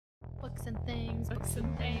and things, books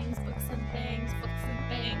and things, books and things, books and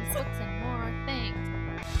things, books and more things.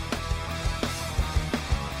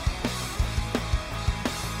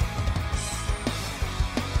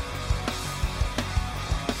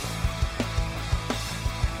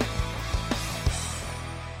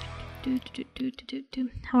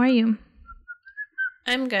 How are you?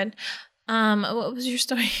 I'm good. What was your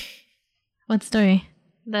story? What story?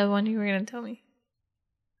 The one you were gonna tell me.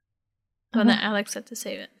 The one that Alex had to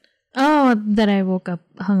save it. Oh, that I woke up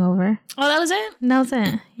hungover. Oh, that was it? That was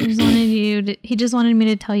it. He just wanted me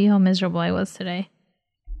to tell you how miserable I was today.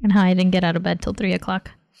 And how I didn't get out of bed till 3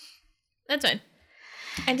 o'clock. That's fine.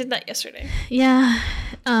 I did that yesterday. Yeah.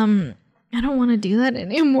 I don't want to do that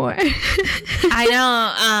anymore. I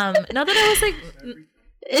know. Not that I was like...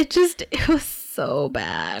 It was so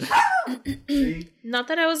bad. Not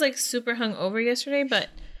that I was like super hungover yesterday, but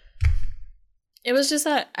it was just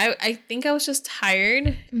that I think I was just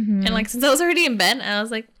tired. Mm-hmm. And like since I was already in bed, I was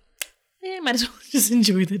like, I might as well just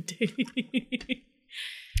enjoy the day.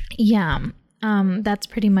 Yeah. That's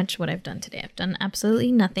pretty much what I've done today. I've done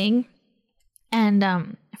absolutely nothing.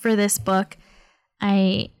 And for this book,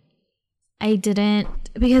 I didn't,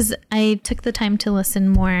 because I took the time to listen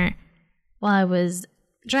more while I was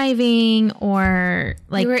driving or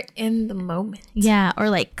like... You were in the moment. Yeah, or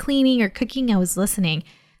like cleaning or cooking, I was listening.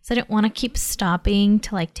 So I didn't want to keep stopping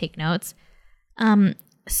to like take notes.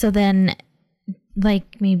 So then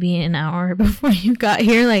like maybe an hour before you got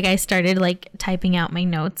here, like I started like typing out my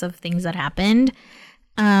notes of things that happened.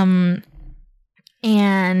 And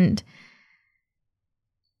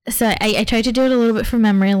so I tried to do it a little bit from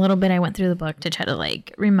memory, a little bit I went through the book to try to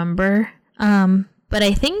like remember. But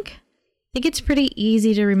I think it's pretty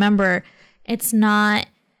easy to remember. It's not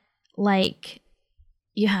like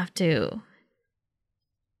you have to.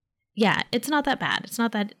 Yeah, it's not that bad. It's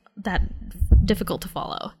not that difficult to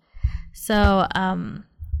follow. So,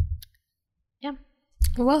 yeah.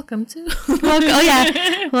 Welcome to.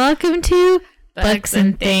 Welcome to Books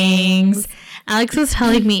and Things. Alex was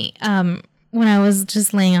telling me when I was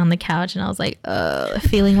just laying on the couch and I was like,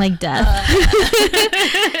 feeling like death.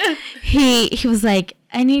 He was like,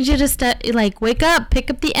 I need you to wake up, pick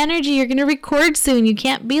up the energy. You're gonna record soon. You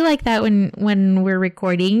can't be like that when we're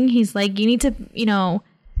recording. He's like, you need to,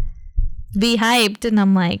 be hyped. And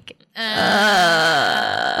I'm like,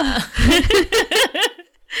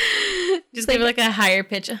 just give it like a higher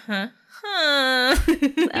pitch. I'm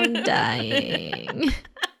dying.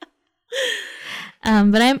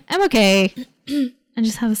 But I'm okay. I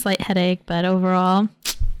just have a slight headache, but overall,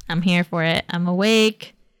 I'm here for it. I'm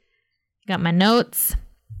awake. Got my notes.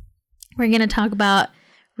 We're going to talk about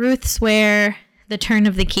Ruth Swear, The Turn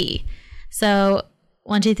of the Key. So,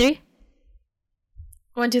 1, 2, 3?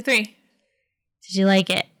 1, 2, 3. Did you like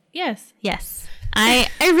it? Yes. Yes. I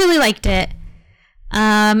really liked it.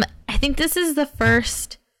 I think this is the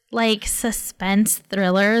first like suspense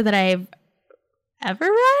thriller that I've ever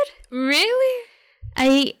read. Really?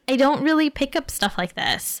 I don't really pick up stuff like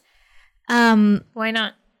this. Why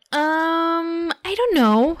not? I don't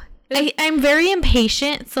know. I'm very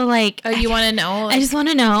impatient, so like. Oh, you want to know? I just want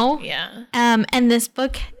to know. Yeah. And this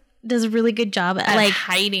book does a really good job at like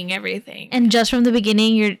hiding everything. And just from the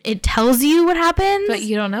beginning, it tells you what happens, but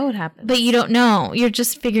you don't know what happens. But you don't know. You're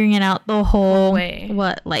just figuring it out the whole way.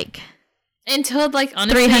 Until like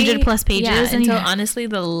honestly 300 plus pages. Yeah, until honestly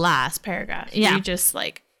the last paragraph. Yeah. You're just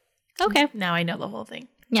like, okay, now I know the whole thing.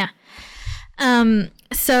 Yeah.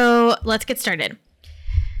 So let's get started.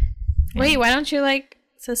 Wait, why don't you like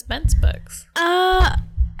suspense books?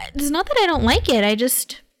 It's not that I don't like it. I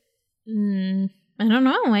just, I don't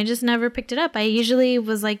know. I just never picked it up. I usually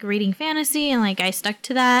was like reading fantasy and like I stuck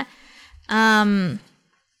to that. And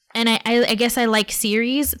I guess I like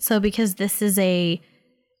series. So because this is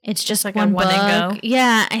it's just like one a one book. and go.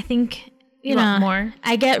 Yeah, I think you know want more.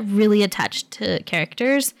 I get really attached to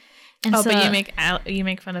characters. And so, but you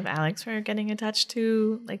make fun of Alex for getting attached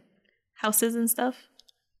to like houses and stuff.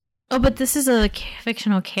 Oh, but this is a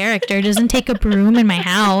fictional character. It doesn't take up room in my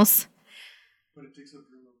house. But it takes up room.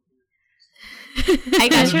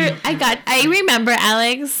 I remember,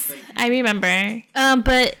 Alex. I remember.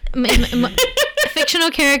 But fictional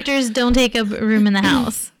characters don't take up room in the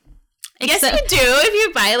house. Yes, you do if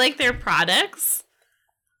you buy like their products.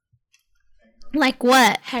 Like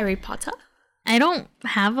what? Harry Potter. I don't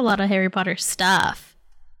have a lot of Harry Potter stuff.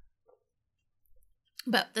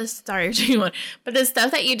 But the stuff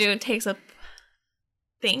that you do takes up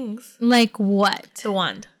things. Like what? The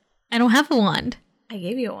wand. I don't have a wand. I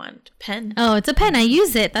gave you a wand. Pen. Oh, it's a pen. I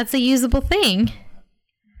use it. That's a usable thing.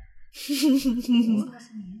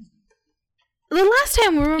 The last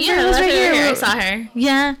time, remember? Yeah, it was right here. I saw her.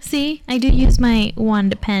 Yeah, see? I do use my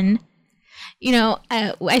wand pen. You know,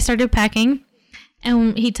 I started packing,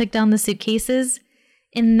 and he took down the suitcases.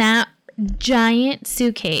 In that giant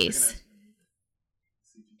suitcase,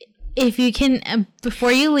 if you can,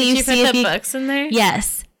 before you leave, Did you put the books in there?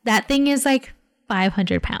 Yes. That thing is like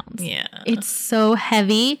 500 pounds. Yeah. It's so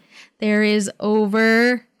heavy. There is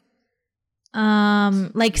over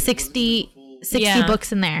like 60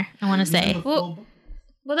 books in there, I want to say.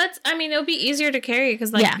 Well, that's, I mean, it'll be easier to carry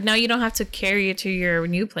because, like, now you don't have to carry it to your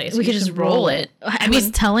new place. We could just roll it. I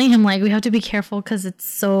was telling him, like, we have to be careful because it's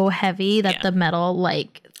so heavy that the metal,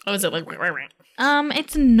 like... Oh, is it like...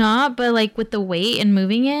 It's not, but, like, with the weight and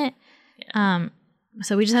moving it.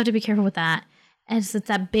 So we just have to be careful with that. And so it's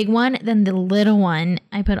that big one. Then the little one,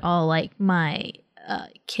 I put all, like, my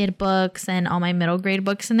kid books and all my middle grade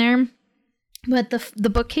books in there. But the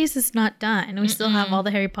bookcase is not done. We still have all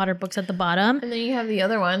the Harry Potter books at the bottom. And then you have the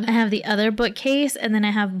other one. I have the other bookcase, and then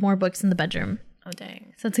I have more books in the bedroom. Oh,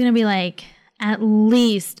 dang. So it's going to be like at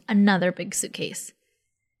least another big suitcase.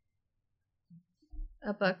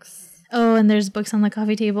 Books. Oh, and there's books on the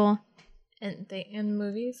coffee table. And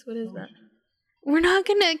movies? What is that? We're not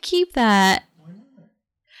going to keep that.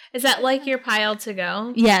 Is that like your pile to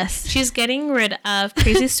go? Yes. She's getting rid of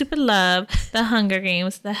Crazy Stupid Love, The Hunger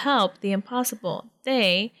Games, The Help, The Impossible,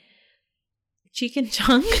 They, Cheek and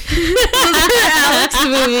Chunk. Alex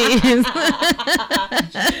movies.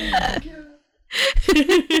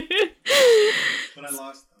 But I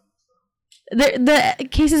lost them. The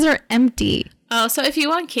cases are empty. Oh, so if you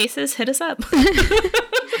want cases, hit us up.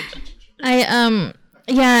 I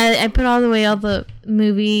put all the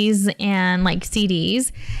movies and like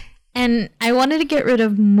CDs, and I wanted to get rid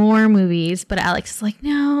of more movies, but Alex is like,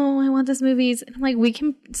 no, I want these movies. And I'm like, we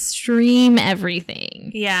can stream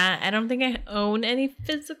everything. Yeah, I don't think I own any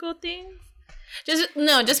physical things. Just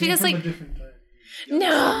because like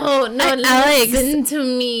no, Alex, listen to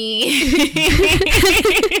me.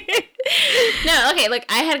 No, okay, like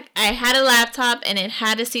I had a laptop and it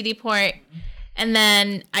had a CD port. And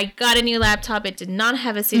then I got a new laptop. It did not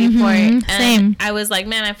have a CD port. And same. I was like,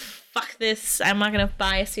 man, fuck this. I'm not going to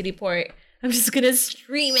buy a CD port. I'm just going to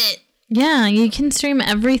stream it. Yeah, you can stream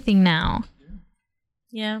everything now.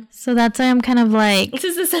 Yeah. So that's why I'm kind of like... This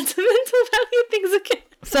is the sentimental value things again.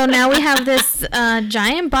 So now we have this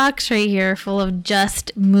giant box right here full of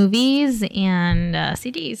just movies and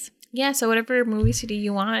CDs. Yeah, so whatever movie CD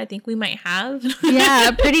you want, I think we might have.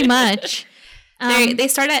 Yeah, pretty much. They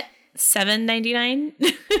start at $7.99.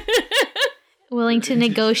 Willing to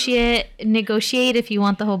negotiate if you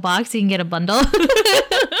want the whole box, you can get a bundle.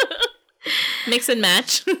 Mix and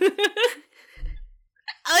match. Alex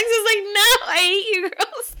is like, no, I hate you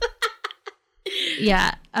girls.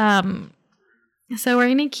 Yeah. So we're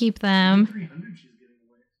gonna keep them. 300 she's giving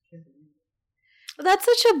away. That's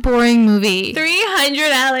such a boring movie.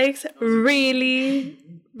 300, Alex. Really?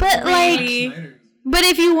 But Really? like, but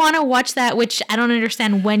if you want to watch that, which I don't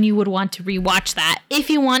understand when you would want to rewatch that.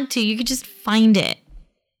 If you want to, you could just find it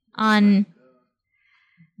on.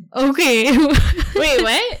 Okay. Wait,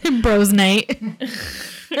 what? Bros night.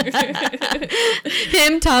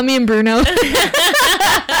 Him, Tommy, and Bruno.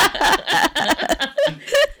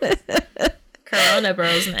 Corona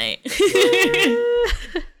Bros night.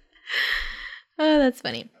 Oh, that's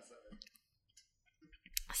funny.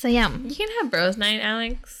 So yeah, You can have bros night,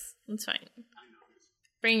 Alex. It's fine.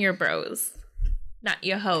 Bring your bros. Not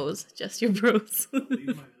your hoes, just your bros.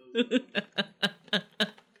 Leave my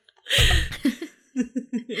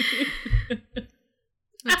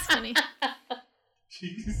that's funny.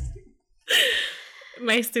 Jeez.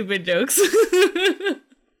 My stupid jokes.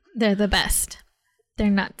 They're the best. They're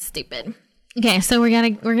not stupid. Okay, so we're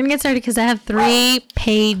gonna get started because I have 3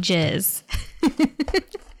 pages.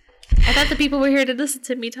 I thought the people were here to listen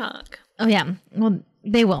to me talk. Oh yeah, well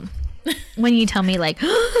they will when you tell me like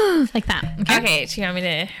like that. Okay, so you want me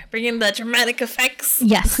to bring in the dramatic effects?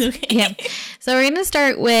 Yes. Yeah. So we're gonna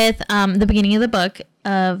start with the beginning of the book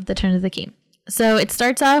of The Turn of the Key. So it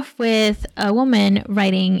starts off with a woman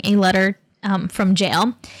writing a letter from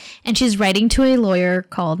jail, and she's writing to a lawyer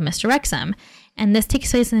called Mr. Wrexham, and this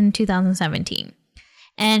takes place in 2017.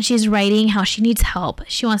 And she's writing how she needs help.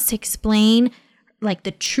 She wants to explain like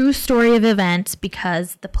the true story of events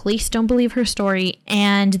because the police don't believe her story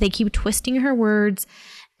and they keep twisting her words,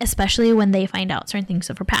 especially when they find out certain things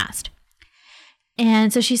of her past.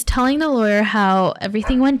 And so she's telling the lawyer how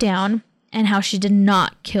everything went down and how she did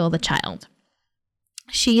not kill the child.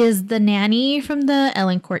 She is the nanny from the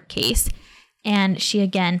Ellen Court case, and she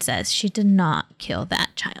again says she did not kill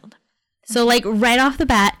that child. So like right off the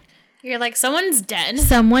bat, You're like, someone's dead.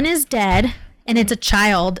 someone is dead, and it's a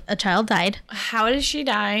child. A child died. How did she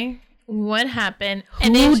die? What happened?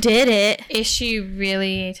 Who did it? Is she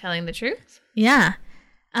really telling the truth? Yeah.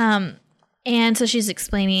 And so she's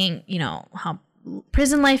explaining, you know, how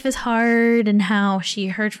prison life is hard and how she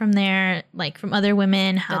heard from there, like from other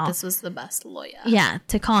women, how That this was the best lawyer. Yeah,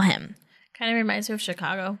 to call him. Kind of reminds me of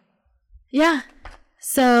Chicago. Yeah.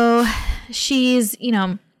 So she's, you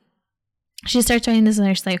know, she starts writing this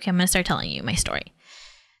letter. She's like, okay, I'm going to start telling you my story.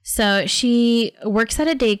 So she works at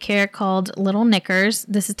a daycare called Little Knickers.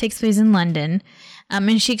 Takes place in London.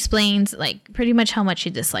 And she explains like pretty much how much she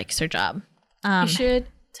dislikes her job. You should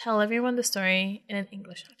tell everyone the story in an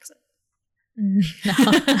English accent. No,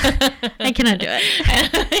 I cannot do it.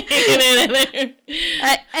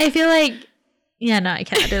 I feel like, yeah, no, I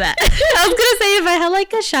cannot do that. I was gonna say if I had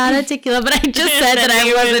like a shot of tequila, but I just said that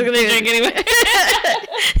I wasn't gonna drink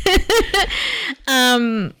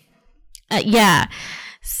anyway. Yeah.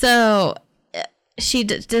 So she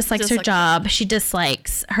dislikes her job. She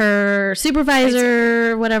dislikes her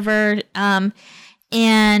supervisor, whatever.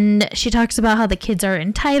 And she talks about how the kids are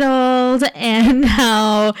entitled and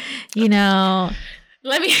how, you know,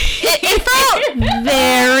 it felt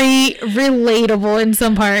very relatable in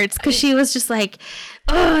some parts because she was just like,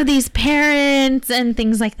 oh, these parents and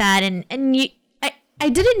things like that. And I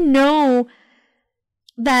didn't know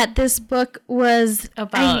that this book was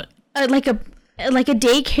about like a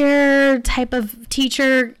daycare type of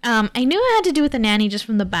teacher. I knew it had to do with a nanny just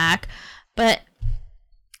from the back, but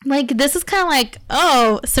like, this is kind of like,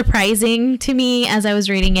 surprising to me as I was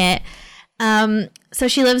reading it. So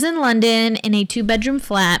she lives in London in a 2-bedroom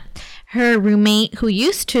flat. Her roommate, who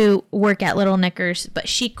used to work at Little Knickers, but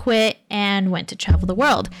she quit and went to travel the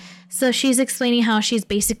world. So she's explaining how she's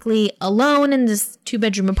basically alone in this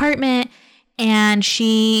 2-bedroom apartment, and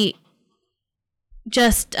she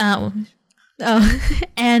just, and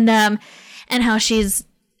how she's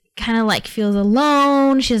kind of like feels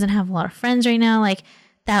alone. She doesn't have a lot of friends right now. Like,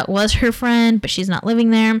 that was her friend, but she's not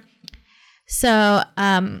living there. So,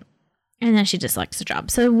 and then she just likes the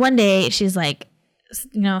job. So one day she's like,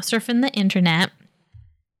 you know, surfing the internet,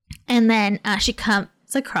 and then she comes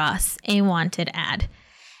across a wanted ad,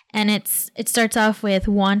 and it starts off with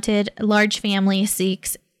wanted large family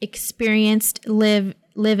seeks experienced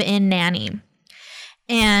live-in nanny,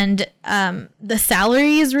 and the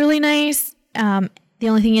salary is really nice. The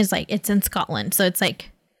only thing is like it's in Scotland, so it's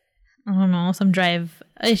like, I don't know, some drive.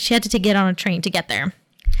 She had to get on a train to get there.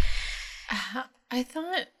 I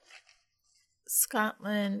thought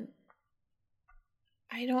Scotland.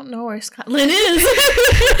 I don't know where Scotland is.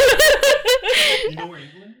 You know where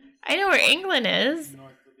England is? I know where England is.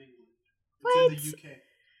 North of England. It's What? in the UK.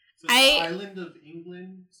 So the island of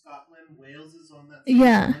England, Scotland, Wales is on that side.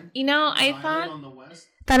 Yeah. Island. You know, I The thought island on the west.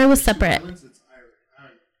 Thought it was There's two separate. islands, it's Irish.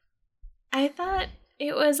 I thought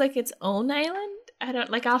it was like its own island. I don't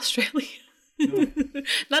like Australia. No.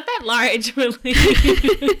 Not that large, but like,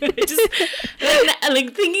 just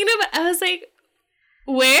like thinking about. I was like,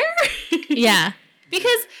 where? Yeah.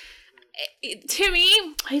 Because to me,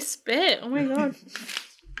 I spit. Oh my god!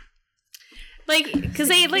 Like, because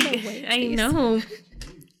they like, I know,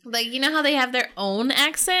 like, you know how they have their own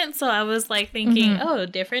accent. So I was like thinking, oh,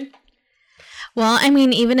 different. Well, I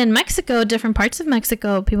mean, even in Mexico, different parts of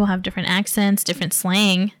Mexico, people have different accents, different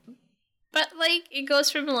slang. But like, it goes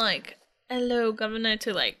from like, hello, governor,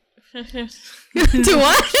 to like, To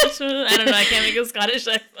what? I don't know. I can't make a Scottish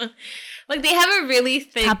accent. Like, they have a really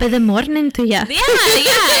thick. Top of the morning to ya.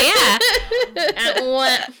 Yeah. And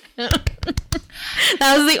what?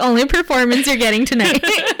 That was the only performance you're getting tonight.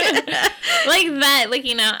 Like that, like,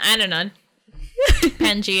 you know, I don't know.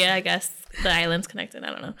 Pangea, I guess. The island's connected. I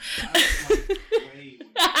don't know. Way.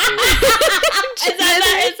 Is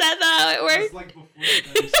that how it works? It's like before the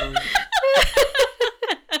dinosaurs.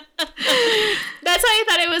 That's why I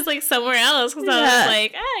thought it was like somewhere else. Because I Yeah. was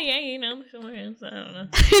like, yeah, you know, somewhere else. I don't know.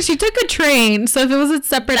 She took a train, so if it was a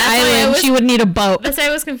separate That's why I island, was- she would need a boat. That's why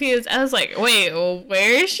I was confused. I was like, wait, well,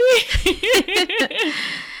 where is she?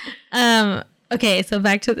 Okay, so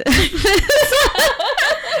back to the.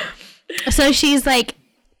 So she's like,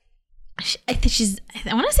 I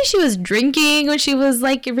want to say she was drinking when she was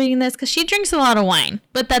like reading this, because she drinks a lot of wine,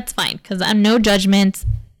 but that's fine because I'm no judgments.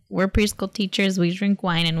 We're preschool teachers. We drink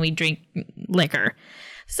wine and we drink liquor.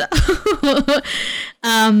 So,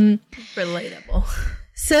 Relatable.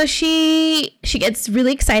 So she gets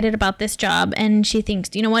really excited about this job, and she thinks,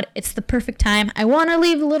 you know what? It's the perfect time. I want to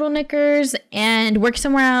leave Little Knickers and work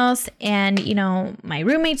somewhere else. And, you know, my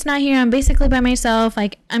roommate's not here. I'm basically by myself.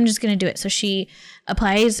 Like, I'm just going to do it. So she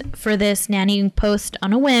applies for this nanny post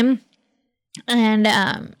on a whim. And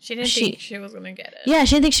she didn't think she was gonna get it. Yeah,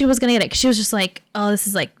 she didn't think she was gonna get it because she was just like, oh, this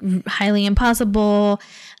is like highly impossible.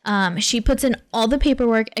 She puts in all the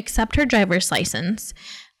paperwork except her driver's license.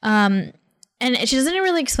 And she doesn't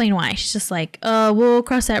really explain why. She's just like, oh, we'll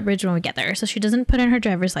cross that bridge when we get there. So she doesn't put in her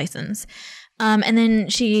driver's license. And then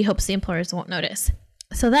she hopes the employers won't notice.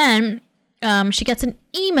 So then she gets an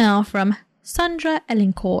email from Sandra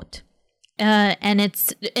Ellencourt. And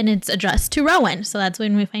it's addressed to Rowan. So that's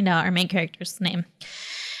when we find out our main character's name.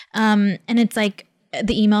 And it's like,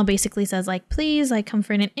 the email basically says like, please like come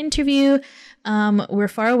for an interview. We're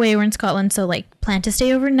far away. We're in Scotland. So like plan to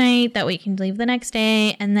stay overnight. That way you can leave the next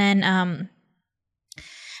day. And then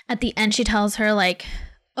at the end, she tells her like,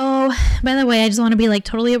 oh, by the way, I just want to be like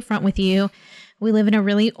totally upfront with you. We live in a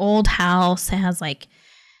really old house. It has like,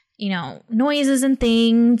 you know, noises and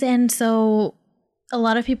things. And so a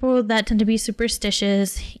lot of people that tend to be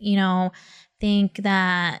superstitious, you know, think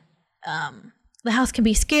that the house can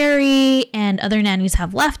be scary and other nannies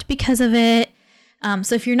have left because of it.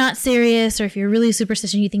 So if you're not serious or if you're really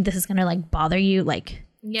superstitious, you think this is going to like bother you, like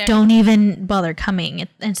don't even bother coming.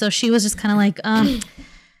 And so she was just kind of like,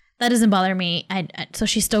 that doesn't bother me. So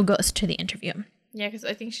she still goes to the interview. Yeah, because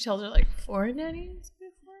I think she told her like 4 nannies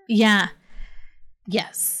before. Yeah.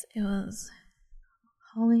 Yes. It was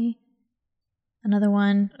Holly. Another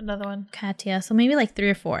one. Katya. So maybe like 3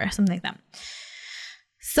 or 4, something like that.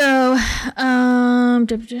 So,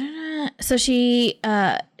 so she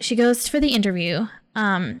goes for the interview.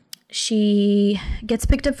 She gets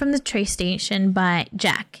picked up from the train station by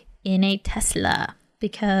Jack in a Tesla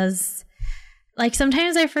because, like,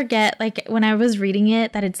 sometimes I forget, like, when I was reading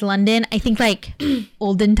it that it's London, I think like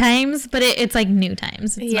olden times, but it's like new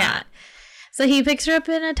times. It's not. So he picks her up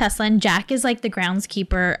in a Tesla, and Jack is like the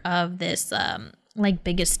groundskeeper of this like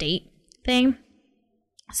big estate thing.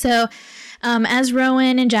 So as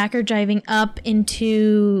Rowan and Jack are driving up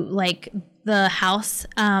into like the house,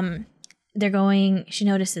 she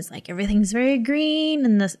notices like everything's very green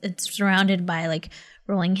and it's surrounded by like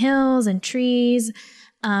rolling hills and trees.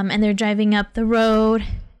 And they're driving up the road.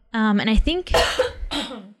 And I think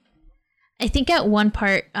at one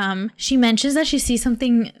part, she mentions that she sees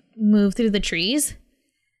something move through the trees,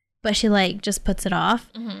 but she like just puts it off.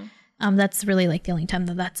 Mm-hmm. That's really like the only time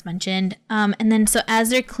that's mentioned. And then so as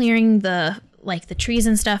they're clearing the trees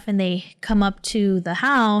and stuff and they come up to the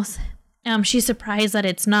house, she's surprised that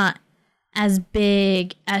it's not as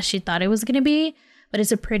big as she thought it was going to be, but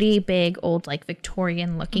it's a pretty big old like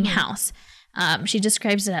Victorian looking mm-hmm. house. She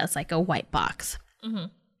describes it as like a white box.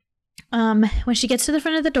 Mm-hmm. When she gets to the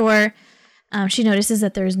front of the door, she notices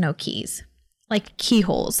that there's no keys, like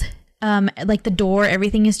keyholes. Like the door,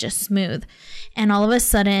 everything is just smooth. And all of a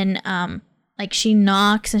sudden, like she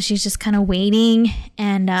knocks and she's just kind of waiting.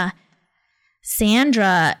 And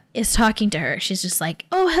Sandra is talking to her. She's just like,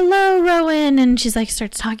 oh, hello, Rowan. And she's like,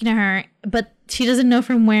 starts talking to her, but she doesn't know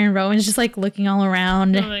from where. And Rowan's just like looking all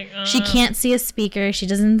around. Like, she can't see a speaker. She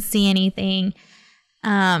doesn't see anything.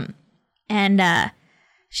 And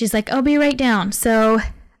she's like, I'll be right down. So,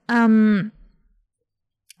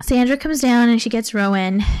 Sandra comes down and she gets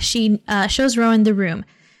Rowan. She shows Rowan the room.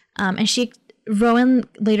 And Rowan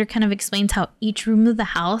later kind of explains how each room of the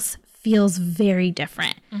house feels very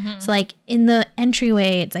different. Mm-hmm. So like in the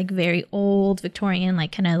entryway, it's like very old Victorian,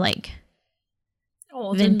 like kind of like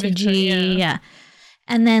old vintagey. Yeah.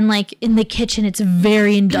 And then like in the kitchen, it's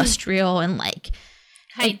very industrial and like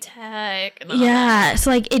high tech. And all that. So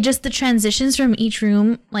like it just, the transitions from each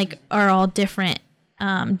room like are all different,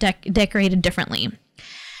 decorated differently.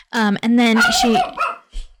 And then she...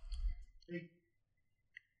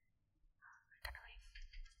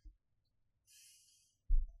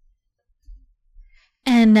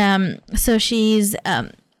 And so she's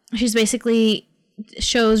basically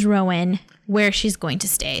shows Rowan where she's going to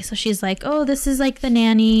stay. So she's like, oh, this is like the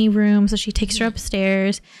nanny room. So she takes her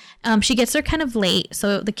upstairs. She gets there kind of late,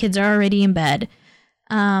 so the kids are already in bed.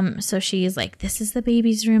 So she's like, this is the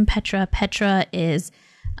baby's room, Petra. Petra is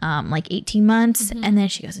like 18 months. Mm-hmm. And then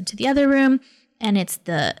she goes into the other room, and it's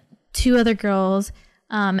the 2 other girls,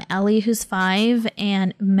 Ellie, who's 5,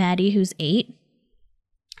 and Maddie, who's 8.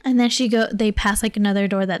 And then they pass like another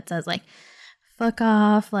door that says like, fuck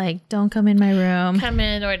off, like don't come in my room. Come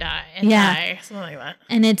in or die. And die, something like that.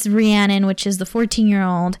 And it's Rhiannon, which is the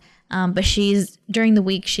 14-year-old. But during the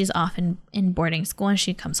week, she's off in boarding school, and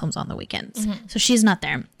she comes home on the weekends. Mm-hmm. So she's not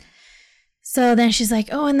there. So then she's like,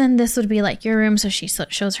 oh, and then this would be like your room. So she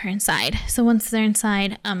shows her inside. So once they're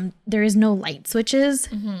inside, there is no light switches.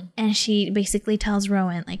 Mm-hmm. And she basically tells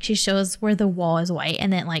Rowan, like she shows where the wall is white,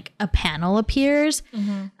 and then like a panel appears.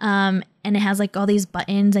 Mm-hmm. And it has like all these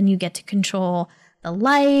buttons, and you get to control the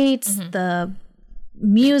lights, the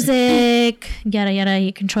music, yada yada.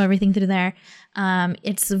 You control everything through there.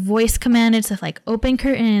 It's voice commanded, so like open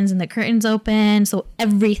curtains, and the curtains open, so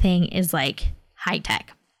everything is like high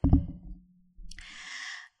tech.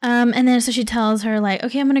 And then so she tells her like,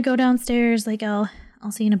 okay, I'm gonna go downstairs, like I'll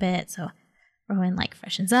see you in a bit. So Rowan like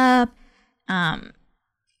freshens up.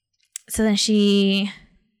 So then she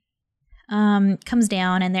comes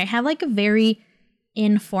down, and they have like a very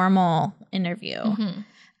informal interview.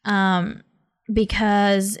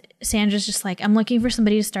 Because Sandra's just like, I'm looking for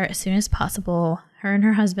somebody to start as soon as possible. Her and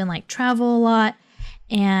her husband like travel a lot,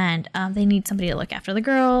 and they need somebody to look after the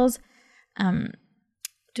girls. I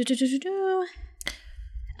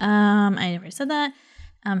never said that.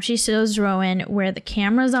 She shows Rowan where the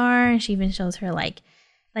cameras are, and she even shows her like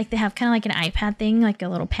they have kind of like an iPad thing, like a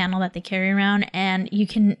little panel that they carry around, and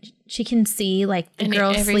she can see like the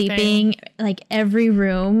girls sleeping, like every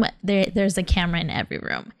room. There's a camera in every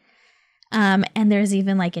room. And there's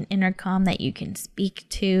even like an intercom that you can speak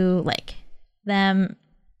to like them.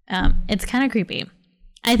 It's kind of creepy.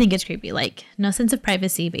 I think it's creepy. Like no sense of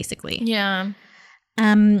privacy, basically. Yeah.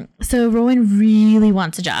 So Rowan really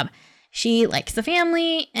wants a job. She likes the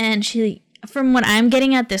family, and she, from what I'm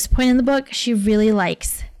getting at this point in the book, she really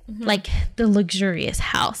likes like the luxurious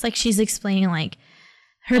house. Like she's explaining like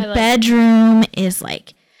her bedroom is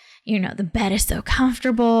like, you know, the bed is so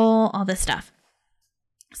comfortable, all this stuff.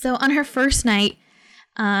 So on her first night,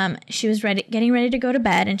 she was getting ready to go to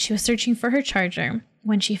bed, and she was searching for her charger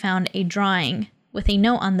when she found a drawing with a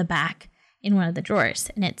note on the back in one of the drawers.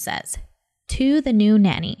 And it says, "To the new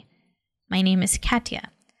nanny, my name is Katya.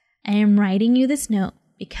 I am writing you this note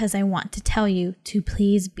because I want to tell you to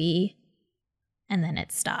please be," and then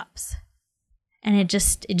it stops. And it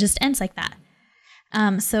just ends like that.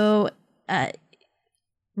 So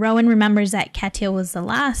Rowan remembers that Katya was the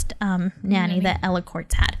last nanny that Ella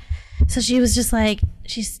Courts had. So she was just like,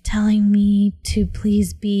 she's telling me to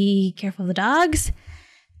please be careful of the dogs,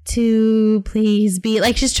 to please be,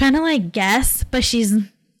 like, she's trying to like guess, but she's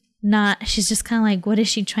not, she's just kind of like, what is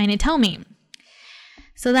she trying to tell me?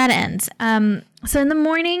 So that ends. So in the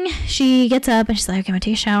morning, she gets up and she's like, okay, I'm gonna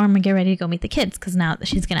take a shower. I'm gonna get ready to go meet the kids, because now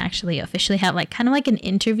she's gonna actually officially have like kind of like an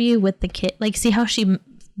interview with the kid, like see how she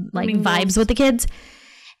like vibes with the kids.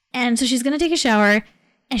 And so she's going to take a shower,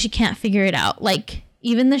 and she can't figure it out. Like,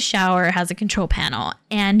 even the shower has a control panel.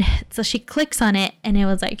 And so she clicks on it, and it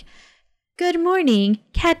was like, "Good morning,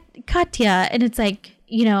 Katya." And it's like,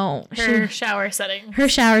 you know, her shower settings. Her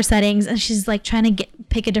shower settings. And she's like trying to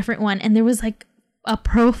pick a different one. And there was like a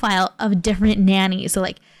profile of different nannies. So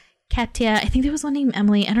like Katya, I think there was one named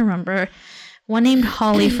Emily. I don't remember. One named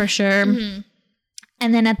Holly for sure. And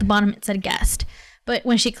then at the bottom it said guest. But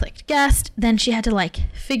when she clicked guest, then she had to like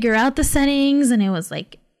figure out the settings, and it was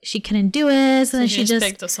like she couldn't do it. So then she just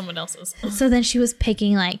picked someone else's. So then she was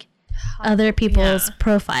picking like other people's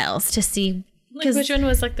profiles to see like which one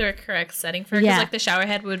was like the correct setting for her. Because like the shower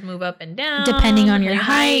head would move up and down depending on your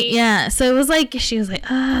height. Yeah. So it was like she was like,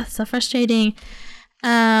 so frustrating.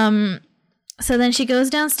 So then she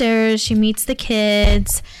goes downstairs. She meets the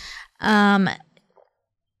kids.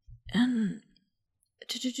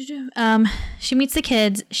 She meets the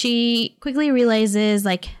kids. She quickly realizes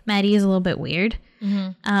like Maddie is a little bit weird.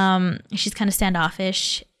 She's kind of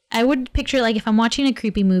standoffish. I would picture like if I'm watching a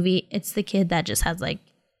creepy movie, it's the kid that just has like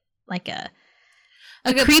a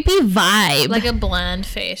creepy vibe, like a bland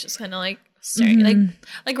face, just kind of like staring,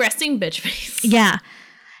 like resting bitch face. Yeah.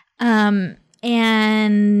 And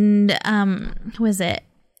who is it?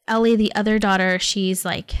 Ellie, the other daughter. She's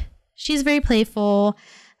very playful.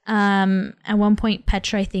 At one point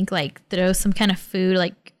Petra, I think, like throws some kind of food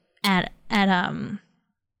like at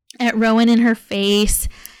Rowan in her face,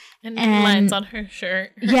 and lands on her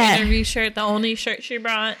shirt. Her interview shirt, the only shirt she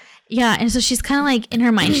brought. Yeah, and so she's kind of like in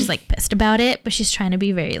her mind she's like pissed about it, but she's trying to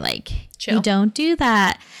be very like chill. You don't do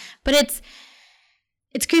that. But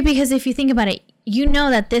it's creepy because if you think about it, you know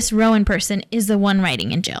that this Rowan person is the one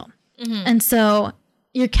writing in jail, and so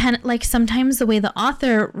you're kind of like sometimes the way the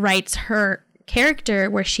author writes her character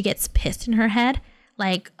where she gets pissed in her head,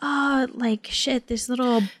 like, oh, like shit, this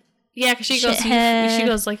little because she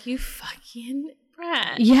goes like, you fucking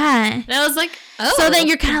brat. Yeah. And I was like, oh. So then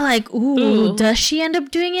you're kind of like, ooh, does she end up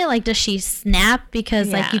doing it? Like, does she snap?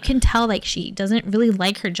 Because like you can tell like she doesn't really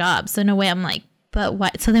like her job. So in a way I'm like, but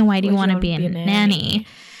why? So then why do you want to be a nanny?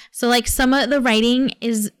 So like some of the writing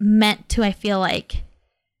is meant to, I feel like,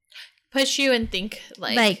 push you and think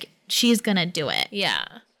like she's gonna do it. Yeah.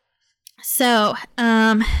 So,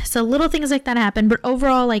 so little things like that happen, but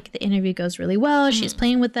overall, like the interview goes really well. She's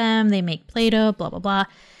playing with them. They make Play-Doh, blah, blah, blah.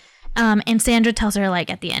 And Sandra tells her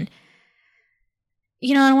like at the end,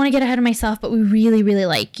 you know, I don't want to get ahead of myself, but we really, really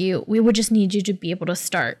like you. We would just need you to be able to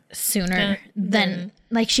start sooner than,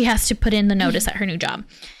 like, she has to put in the notice at her new job.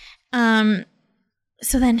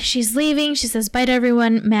 So then she's leaving. She says bye to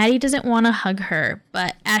everyone. Maddie doesn't want to hug her,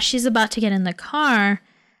 but as she's about to get in the car,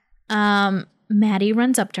 Maddie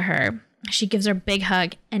runs up to her. She gives her a big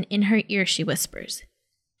hug, and in her ear she whispers,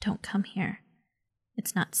 "Don't come here.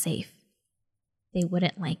 It's not safe. They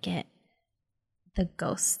wouldn't like it. The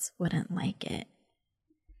ghosts wouldn't like it."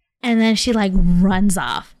 And then she like runs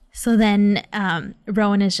off. So then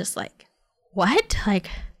Rowan is just like, what? Like,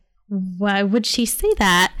 why would she say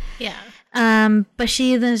that? Yeah. But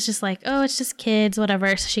she then is just like, oh, it's just kids,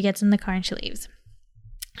 whatever. So she gets in the car and she leaves.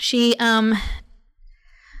 She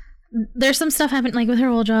there's some stuff happening like with her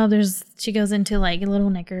old job. She goes into like Little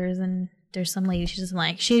Knickers, and there's some lady she doesn't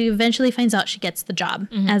like. She eventually finds out she gets the job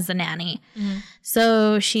as the nanny.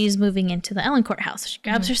 So she's moving into the Ellen Courthouse. She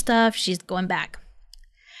grabs her stuff. She's going back.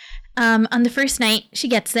 On the first night, she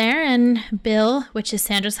gets there, and Bill, which is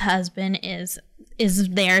Sandra's husband, is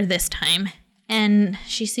there this time. And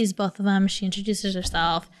she sees both of them. She introduces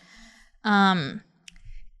herself. And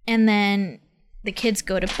then the kids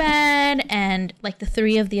go to bed, and like the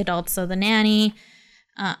three of the adults, so the nanny,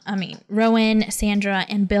 Rowan, Sandra,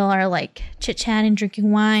 and Bill are like chit-chatting,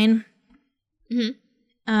 drinking wine.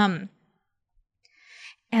 And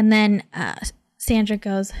then Sandra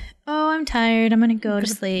goes, "Oh, I'm tired. I'm going to go to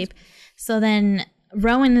sleep." So then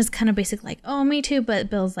Rowan is kind of basically like, "Oh, me too." But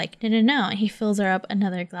Bill's like, no. And he fills her up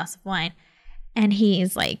another glass of wine. And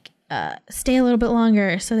he's like, "Stay a little bit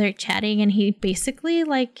longer." So they're chatting, and he basically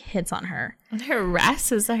like hits on her. And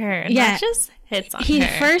harasses her. Yeah. Not just hits on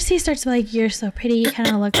her. First he starts to be like, "You're so pretty. You kind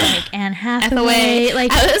of look like Anne Hathaway."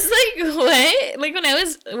 Like, I was like, what? Like when I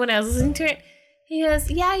was listening to it, he goes,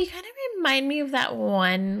 "Yeah, you kind of remind me of that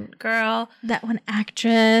one girl, that one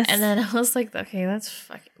actress." And then I was like, okay, that's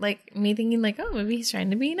fucking, like me thinking like, oh, maybe he's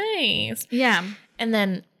trying to be nice. Yeah. And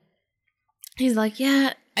then he's like,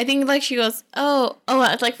 yeah, I think like she goes, oh,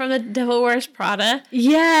 it's like from The Devil Wears Prada.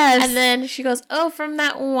 Yes. And then she goes, oh, from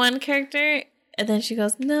that one character. And then she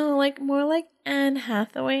goes, no, like more like Anne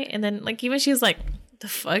Hathaway. And then like even she was like, the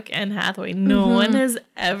fuck, Anne Hathaway? No one has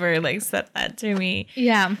ever like said that to me.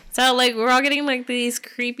 Yeah. So like we're all getting like these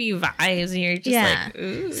creepy vibes, and you're just like,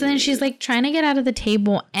 ooh. So then she's like trying to get out of the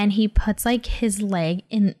table, and he puts like his leg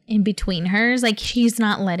in between hers, like he's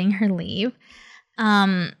not letting her leave.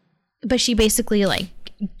 But she basically like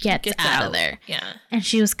gets out of there. Yeah. And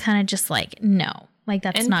she was kind of just like, no, like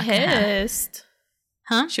that's not gonna happen. Pissed.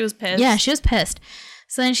 Huh? She was pissed. Yeah, she was pissed.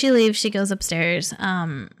 So then she leaves. She goes upstairs.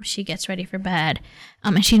 She gets ready for bed.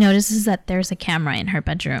 And she notices that there's a camera in her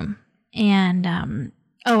bedroom. And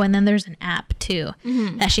and then there's an app too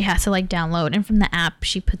that she has to like download. And from the app,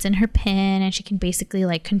 she puts in her PIN, and she can basically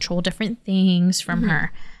like control different things from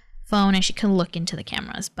her phone, and she can look into the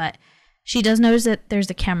cameras. But she does notice that there's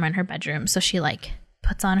a camera in her bedroom, so she like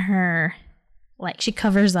puts on her, like she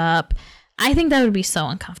covers up. I think that would be so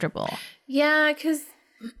uncomfortable. Yeah, because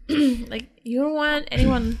like you don't want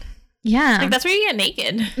anyone. Yeah, like that's where you get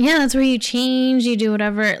naked. Yeah, that's where you change, you do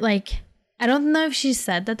whatever. Like, I don't know if she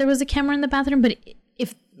said that there was a camera in the bathroom, but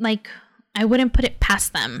if like, I wouldn't put it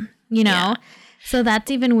past them, you know? Yeah. So that's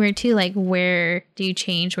even weird too. Like, where do you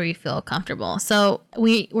change where you feel comfortable? So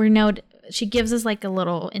she gives us like a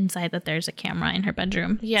little insight that there's a camera in her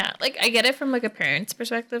bedroom. Yeah, like I get it from like a parent's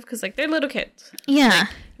perspective, because like they're little kids. Yeah, like,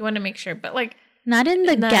 you want to make sure, but like not in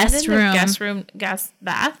the guest room. Guest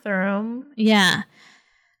bathroom. Yeah.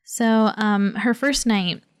 So her first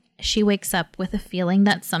night, she wakes up with a feeling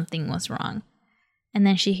that something was wrong. And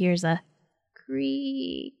then she hears a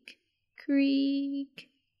creak, creak,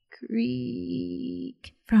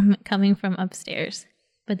 creak coming from upstairs.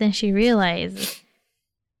 But then she realizes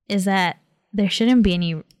is that there shouldn't be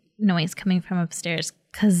any noise coming from upstairs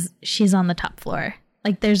because she's on the top floor.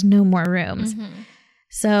 Like there's no more rooms.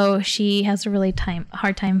 So she has a really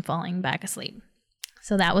hard time falling back asleep.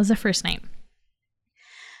 So that was the first night.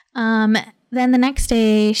 Then the next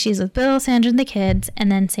day she's with Bill, Sandra, and the kids,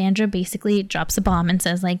 and then Sandra basically drops a bomb and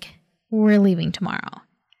says like, we're leaving tomorrow.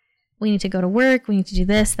 We need to go to work. We need to do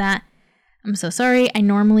this, that. I'm so sorry. I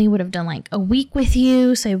normally would have done like a week with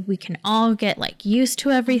you so we can all get like used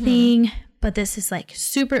to everything, but this is like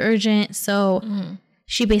super urgent. So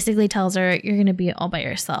she basically tells her, you're going to be all by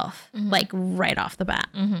yourself, like right off the bat.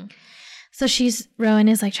 So Rowan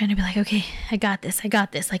is like trying to be like, okay, I got this.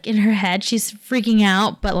 Like in her head, she's freaking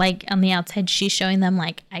out, but like on the outside, she's showing them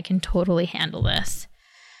like, I can totally handle this.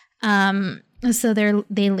 So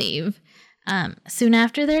they leave. Soon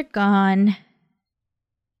after they're gone,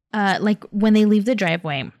 like when they leave the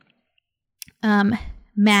driveway,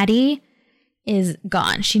 Maddie is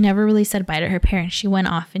gone. She never really said bye to her parents. She went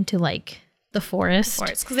off into like the forest.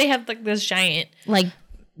 Because they have like this giant like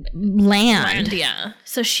land. Yeah.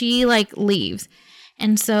 So she like leaves.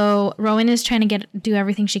 And so Rowan is trying to do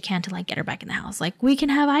everything she can to like get her back in the house. Like, we can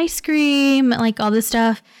have ice cream, like all this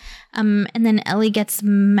stuff. And then Ellie gets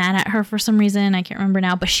mad at her for some reason. I can't remember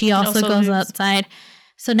now, but she also goes outside.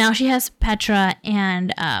 So now she has Petra,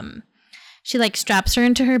 and she like straps her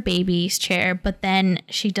into her baby's chair, but then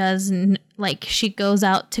she does like, she goes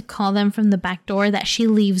out to call them from the back door that she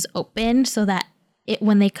leaves open so that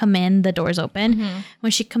when they come in, the door's open. Mm-hmm.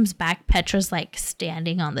 When she comes back, Petra's like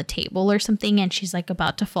standing on the table or something, and she's like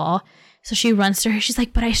about to fall. So she runs to her. She's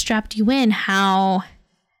like, but I strapped you in. How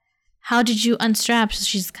did you unstrap? So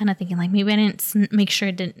she's kind of thinking like, maybe I didn't make sure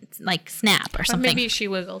it didn't like snap or something. Maybe she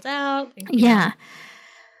wiggled out. Yeah.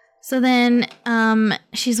 So then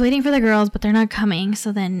she's waiting for the girls, but they're not coming.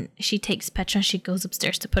 So then she takes Petra. She goes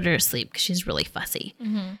upstairs to put her to sleep because she's really fussy.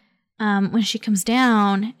 Mm-hmm. When she comes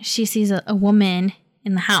down, she sees a woman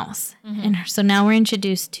in the house. Mm-hmm. And so now we're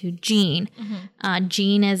introduced to Jean. Mm-hmm.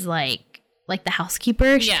 Jean is like the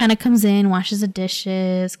housekeeper. She kind of comes in, washes the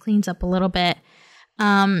dishes, cleans up a little bit.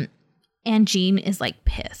 And Jean is like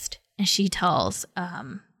pissed. And she tells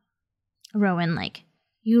Rowan like,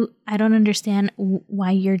 I don't understand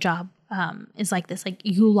why your job is like this. Like,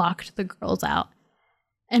 you locked the girls out.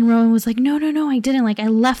 And Rowan was like, no, I didn't. Like, I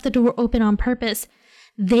left the door open on purpose.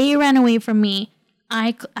 They ran away from me.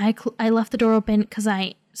 I left the door open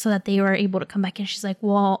so that they were able to come back in. She's like,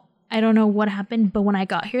 well, I don't know what happened, but when I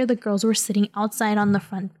got here, the girls were sitting outside on the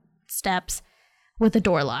front steps with the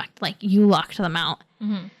door locked. Like, you locked them out.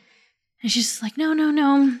 Mm-hmm. And she's just like,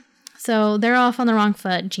 no. So they're off on the wrong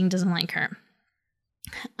foot. Jean doesn't like her.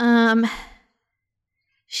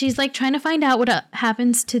 She's like trying to find out what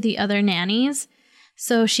happens to the other nannies.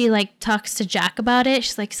 So she like talks to Jack about it.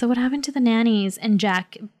 She's like, so what happened to the nannies? And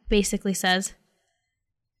Jack basically says,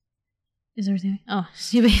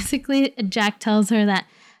 Jack tells her that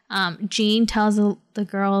Jean tells the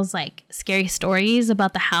girls like scary stories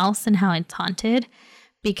about the house and how it's haunted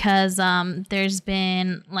because there's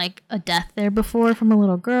been like a death there before from a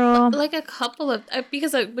little girl. Like a couple of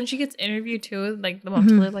because when she gets interviewed too, like the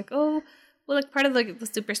mom's really like, oh, well, like part of like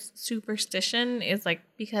the superstition is like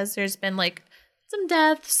because there's been like some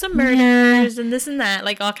deaths, some murders, and this and that,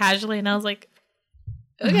 like all casually, and I was like,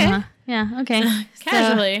 okay, okay,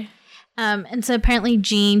 casually. And so apparently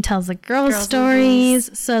Jean tells the girls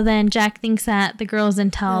stories. So then Jack thinks that the girls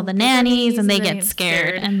then tell the nannies, and they get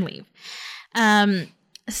scared and leave.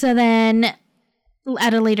 So then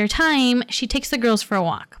at a later time, she takes the girls for a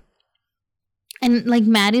walk. And like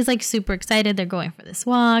Maddie's like super excited. They're going for this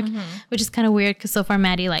walk, which is kind of weird because so far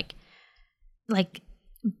Maddie like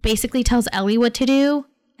basically tells Ellie what to do.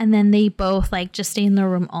 And then they both like just stay in their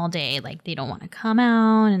room all day. Like they don't want to come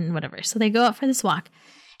out and whatever. So they go out for this walk.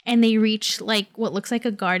 And they reach like what looks like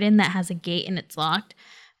a garden that has a gate and it's locked.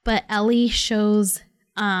 But Ellie shows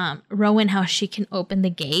Rowan how she can open the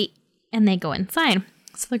gate and they go inside.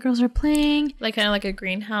 So the girls are playing. Like kind of like a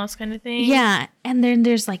greenhouse kind of thing. Yeah. And then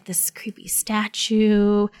there's like this creepy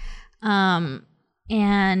statue. And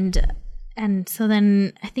so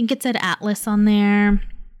then I think it said Atlas on there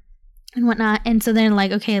and whatnot. And so they're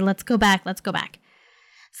like, okay, let's go back.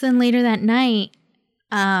 So then later that night,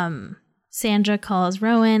 Sandra calls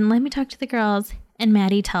Rowan, let me talk to the girls. And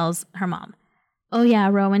Maddie tells her mom, oh yeah,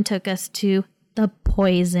 Rowan took us to the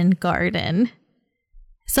poison garden.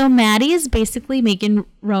 So Maddie is basically making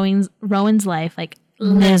Rowan's life like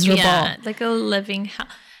miserable. Yeah, like a living hell.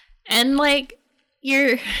 And like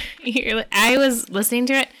you're I was listening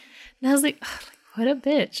to it and I was like, oh, what a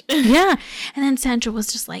bitch. Yeah. And then Sandra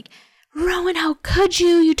was just like, Rowan, how could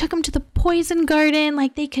you? You took them to the poison garden,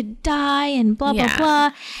 like they could die and blah blah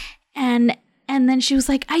blah. And then she was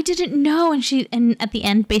like, I didn't know. And at the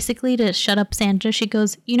end, basically to shut up Sandra, she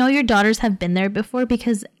goes, you know, your daughters have been there before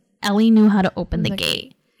because Ellie knew how to open the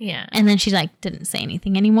gate. Yeah. And then she like didn't say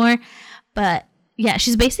anything anymore. But yeah,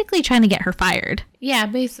 she's basically trying to get her fired. Yeah,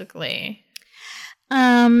 basically.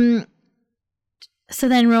 So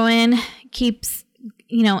then Rowan keeps,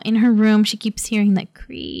 in her room, she keeps hearing the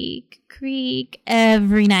creak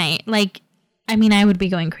every night. Like, I mean, I would be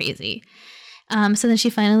going crazy. So then she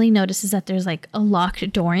finally notices that there's like a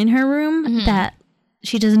locked door in her room that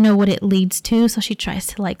she doesn't know what it leads to. So she tries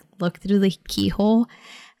to like look through the keyhole.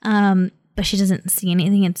 But she doesn't see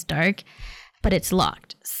anything. It's dark, but it's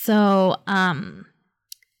locked. So, so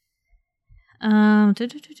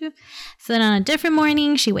then on a different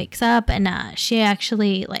morning, she wakes up and she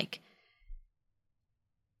actually like,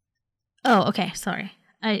 oh, okay, sorry.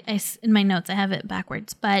 in my notes I have it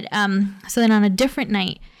backwards, but so then on a different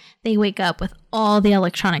night they wake up with all the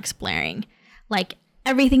electronics blaring, like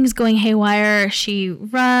everything's going haywire. She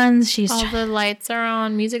runs, all the lights are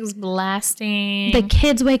on, music's blasting, the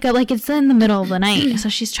kids wake up, like it's in the middle of the night. So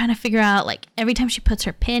she's trying to figure out, like every time she puts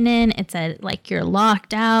her pin in, it said like you're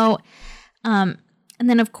locked out. And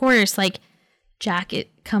then of course like Jack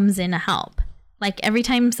comes in to help. Like every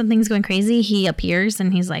time something's going crazy, he appears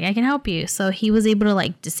and he's like, I can help you. So he was able to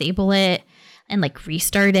like disable it and like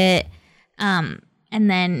restart it. And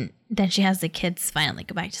then she has the kids finally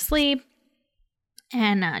go back to sleep,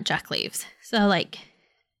 and Jack leaves. So like,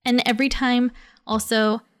 and every time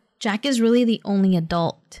also Jack is really the only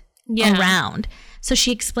adult around. So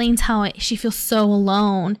she explains how she feels so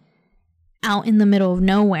alone out in the middle of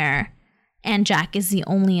nowhere, and Jack is the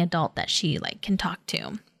only adult that she like can talk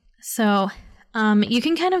to. So you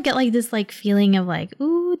can kind of get like this like feeling of like,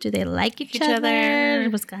 ooh, do they like each other?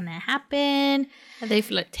 What's gonna happen? Are they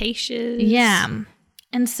flirtatious? Yeah.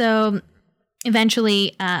 And so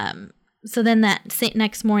eventually, so then that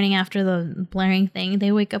next morning after the blaring thing,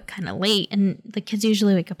 they wake up kind of late, and the kids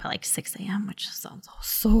usually wake up at like 6 a.m., which sounds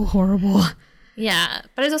so horrible. Yeah,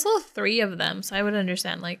 but it's also 3 of them, so I would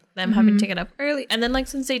understand like them having to get up early, and then like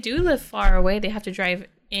since they do live far away, they have to drive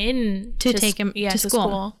in to take him to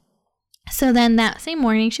school. So then that same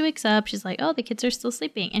morning, she wakes up. She's like, "Oh, the kids are still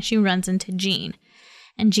sleeping," and she runs into Jean,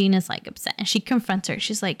 and Jean is like upset, and she confronts her.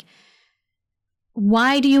 She's like,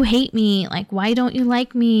 "Why do you hate me? Like, why don't you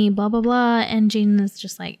like me? Blah blah blah." And Jean is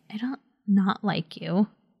just like, "I don't not like you,"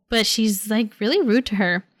 but she's like really rude to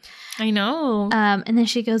her. I know. And then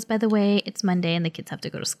she goes, "By the way, it's Monday and the kids have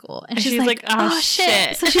to go to school." And she's like, "Oh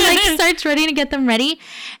shit!" So she like starts running to get them ready,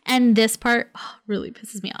 and this part really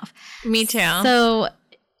pisses me off. Me too. So.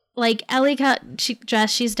 Like Ellie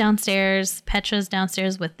she's downstairs, Petra's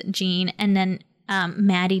downstairs with Jean, and then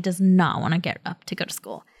Maddie does not want to get up to go to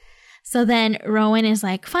school. So then Rowan is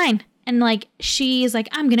like, fine. And like she's like,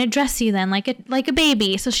 I'm gonna dress you then like a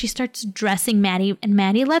baby. So she starts dressing Maddie, and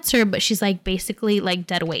Maddie lets her, but she's like basically like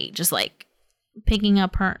dead weight, just like picking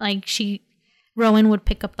up her, like Rowan would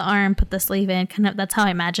pick up the arm, put the sleeve in, kind of, that's how I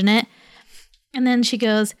imagine it. And then she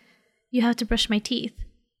goes, "You have to brush my teeth."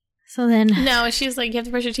 So then... No, she's like, "You have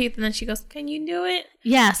to brush your teeth." And then she goes, "Can you do it?"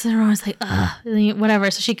 Yeah, so Rowan's like, ugh, whatever.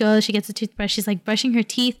 So she goes, she gets a toothbrush. She's like brushing her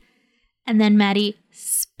teeth. And then Maddie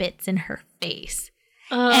spits in her face.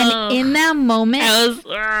 And in that moment,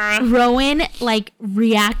 Rowan like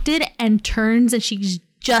reacted and turns, and she's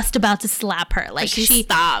just about to slap her. Like she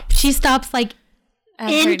stops. She stops like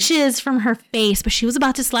inches from her face, but she was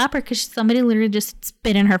about to slap her because somebody literally just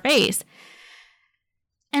spit in her face.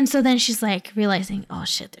 And so then she's like realizing, oh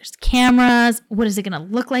shit, there's cameras. What is it going to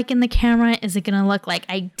look like in the camera? Is it going to look like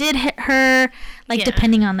I did hit her? Like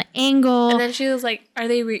depending on the angle. And then she was like, are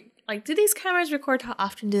they like, do these cameras record? How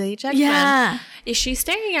often do they check them? Yeah. Is she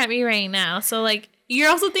staring at me right now? So like, you're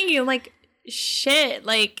also thinking like, shit,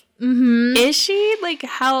 like, is she? Like,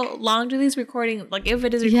 how long do these recording, like if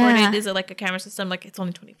it is recorded, is it like a camera system? Like it's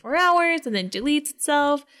only 24 hours and then deletes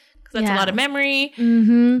itself? Because that's a lot of memory.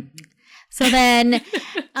 So then,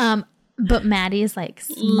 but Maddie is like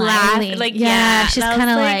smiling. Like, she's kind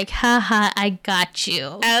of like, haha, I got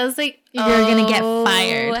you. I was like, you're going to get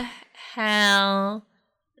fired. Hell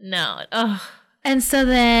no. Oh. And so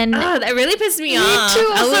then. Oh, that really pissed me off. Me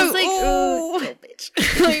too. I was like, oh, bitch.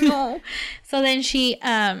 I know. So then she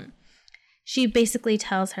basically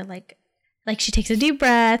tells her like she takes a deep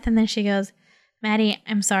breath, and then she goes, "Maddie,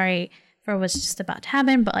 I'm sorry for what's just about to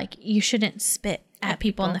happen, but like you shouldn't spit at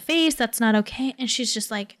people in the face. That's not okay." And she's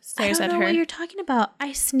just like, stares at her. I don't know what you're talking about.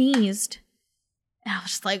 I sneezed. And I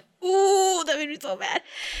was just like, ooh, that made me so mad.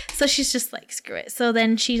 So she's just like, screw it. So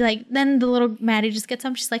then then the little Maddie just gets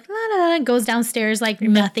up. She's like, la la la, goes downstairs like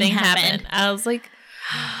nothing happened. I was like,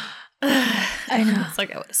 I know. It's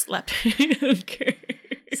like I would have slept. I don't care.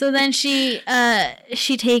 So then she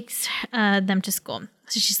takes them to school.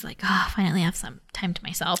 So she's like, oh, finally I have some time to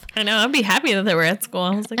myself. I know. I'd be happy that they were at school.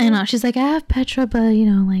 I was like, I know. She's like, I have Petra, but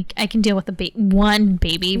like I can deal with one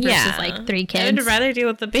baby versus like 3 kids. I'd rather deal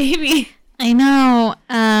with the baby. I know.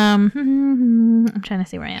 I'm trying to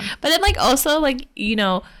see where I am. But then like also like,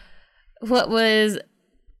 what was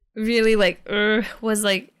really like, was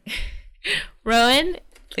like Rowan,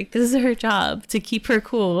 like this is her job to keep her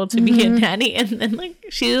cool, to be a nanny, and then like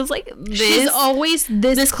she was like she's always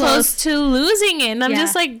this close to losing it, and I'm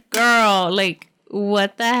just like, girl, like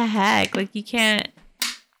what the heck, like you can't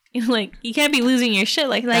be losing your shit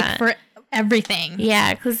like that for everything.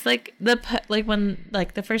 Yeah, because like when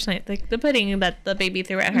like the first night, like the pudding that the baby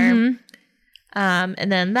threw at her,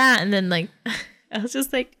 and then like I was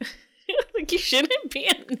just like Like, you shouldn't be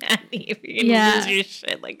a nanny if you're gonna lose your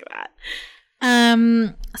shit like that.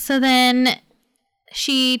 So then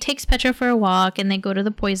she takes Petra for a walk, and they go to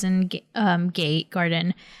the poison gate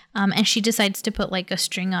garden. And she decides to put like a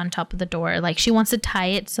string on top of the door. Like, she wants to tie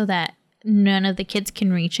it so that none of the kids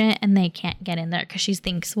can reach it and they can't get in there, because she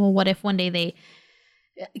thinks, well, what if one day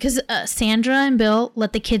because Sandra and Bill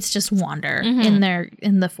let the kids just wander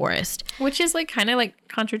in the forest, which is like kind of like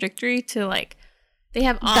contradictory to like they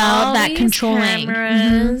have all that these controlling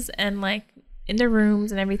cameras and like in their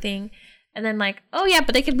rooms and everything, and then like, oh yeah,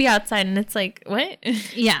 but they could be outside, and it's like, what?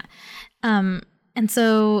 Yeah. And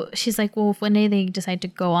so she's like, well, if one day they decide to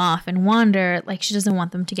go off and wander, like, she doesn't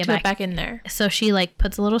want them to get back in there. So she like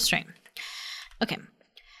puts a little string. Okay.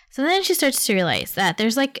 So then she starts to realize that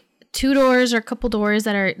there's like 2 doors or a couple doors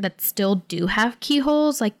that still do have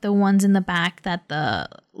keyholes, like the ones in the back that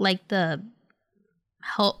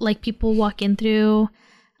people walk in through,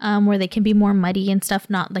 where they can be more muddy and stuff,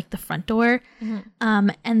 not like the front door.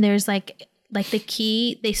 And there's like the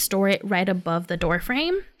key, they store it right above the door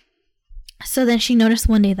frame. So then she noticed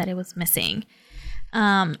one day that it was missing.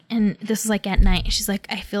 And this is like at night. She's like,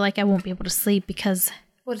 I feel like I won't be able to sleep because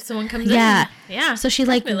what if someone comes in? Yeah. So she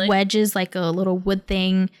like wedges like a little wood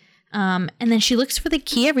thing. And then she looks for the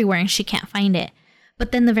key everywhere and she can't find it.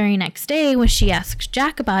 But then the very next day when she asks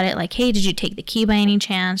Jack about it, like, hey, did you take the key by any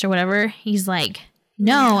chance or whatever? He's like,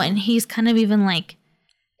 no. And he's kind of even like,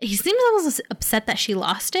 he seems almost upset that she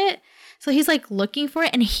lost it. So he's like looking for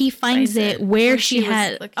it and he finds it where she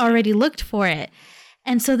had already looked for it.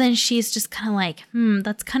 And so then she's just kind of like,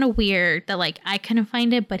 that's kind of weird that like I couldn't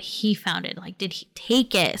find it, but he found it. Like, did he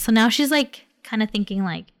take it? So now she's like kind of thinking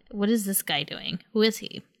like, what is this guy doing? Who is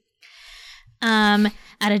he? At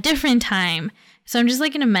a different time. So I'm just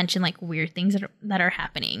like going to mention like weird things that are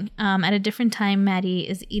happening. At a different time, Maddie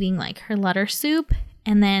is eating like her letter soup,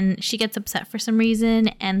 and then she gets upset for some reason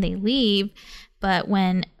and they leave. But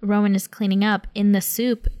when Rowan is cleaning up in the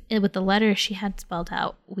soup with the letter, she had spelled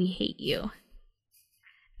out, "We hate you."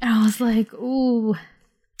 And I was like, ooh.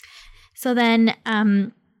 So then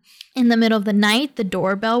in the middle of the night, the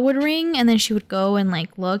doorbell would ring, and then she would go and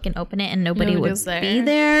like look and open it, and nobody would be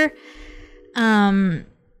there.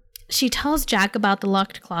 She tells Jack about the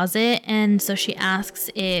locked closet, and so she asks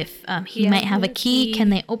if he might have a key. Can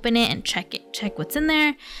they open it and check what's in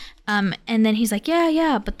there? And then he's like,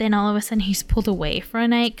 yeah. But then all of a sudden he's pulled away for a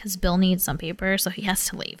night because Bill needs some paper, so he has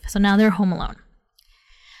to leave. So now they're home alone.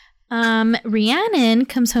 Rhiannon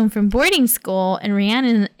comes home from boarding school, and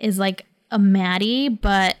Rhiannon is like a Maddie,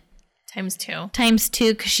 but times two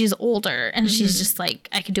because she's older, and she's just like,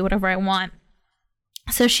 I can do whatever I want.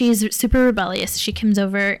 So she's super rebellious. She comes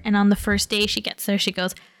over, and on the first day she gets there, she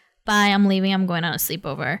goes, bye, I'm leaving, I'm going on a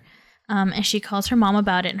sleepover. And she calls her mom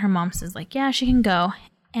about it, and her mom says like, yeah, she can go.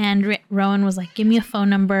 And Rowan was like, give me a phone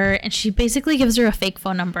number. And she basically gives her a fake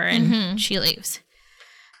phone number, and she leaves.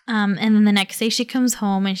 And then the next day she comes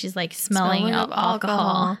home, and she's like smelling of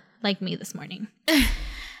alcohol, like me this morning.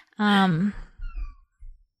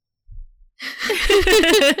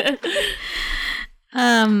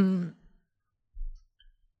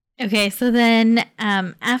 Okay, so then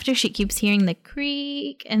after she keeps hearing the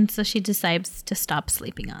creak, and so she decides to start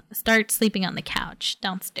sleeping on the couch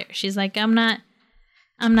downstairs. She's like, I'm not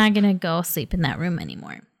gonna go sleep in that room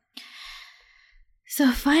anymore.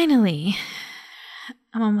 So finally,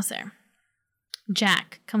 I'm almost there.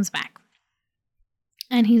 Jack comes back,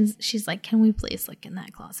 and she's like, can we please look in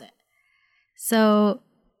that closet? So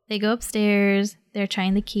they go upstairs. They're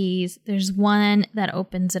trying the keys. There's one that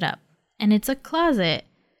opens it up, and it's a closet,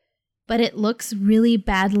 but it looks really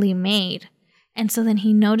badly made. And so then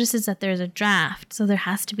he notices that there's a draft, so there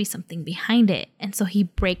has to be something behind it. And so he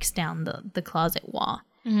breaks down the closet wall.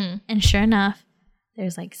 And sure enough,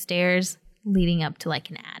 there's like stairs leading up to like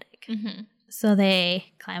an attic. So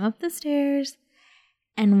they climb up the stairs,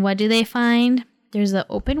 and what do they find? There's an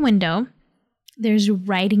open window. There's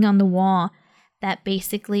writing on the wall that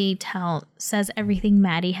basically says everything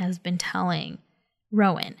Maddie has been telling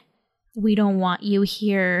Rowan. We don't want you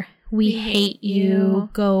here. We hate you.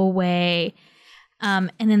 Go away.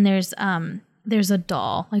 And then there's a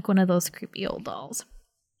doll, like one of those creepy old dolls.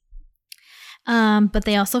 But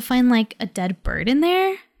they also find like a dead bird in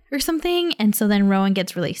there or something. And so then Rowan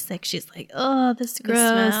gets really sick. She's like, oh, this is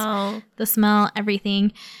gross. The smell,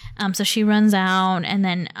 everything. So she runs out, and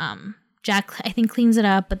then Jack, I think, cleans it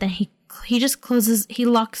up, but then he just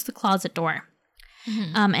locks the closet door.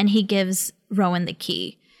 And he gives Rowan the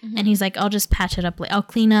key. And he's like, I'll just patch it up. I'll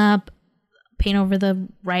clean up, paint over the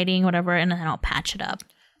writing, whatever, and then I'll patch it up.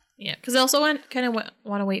 Yeah, because I also want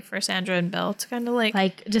to wait for Sandra and Belle to kind of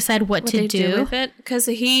like decide what to do with it. Because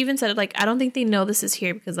he even said like, I don't think they know this is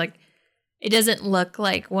here because like it doesn't look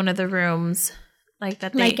like one of the rooms like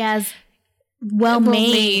that. They, like as well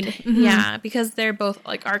made. Mm-hmm. Yeah, because they're both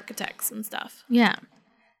like architects and stuff. Yeah,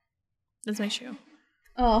 that's my shoe.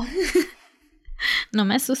 Oh, no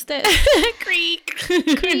me asustes. Creak,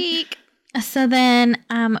 creak. So then,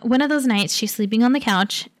 one of those nights, she's sleeping on the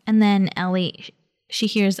couch, and then she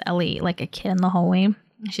hears Ellie, like a kid in the hallway. And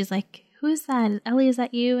she's like, "Who is that? Ellie, is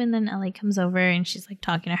that you?" And then Ellie comes over, and she's like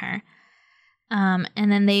talking to her. And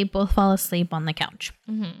then they both fall asleep on the couch.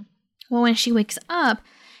 Mm-hmm. Well, when she wakes up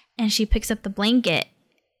and she picks up the blanket,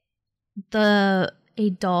 a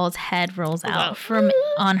doll's head rolls out from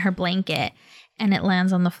on her blanket. And it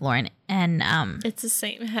lands on the floor, and it's the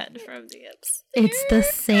same head from the upstairs. It's the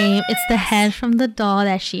same. It's the head from the doll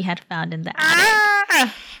that she had found in the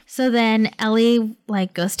attic. So then Ellie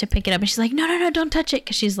like goes to pick it up, and she's like, "No, don't touch it,"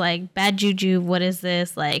 because she's like, "Bad juju. What is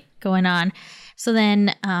this like going on?" So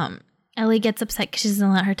then Ellie gets upset because she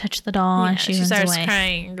doesn't let her touch the doll, and she starts away.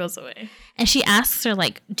 crying and goes away. And she asks her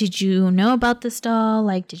like, "Did you know about this doll?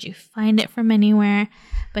 Like, did you find it from anywhere?"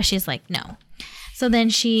 But she's like, "No." So then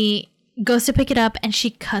she goes to pick it up, and she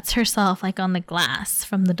cuts herself like on the glass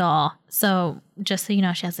from the doll. So just so you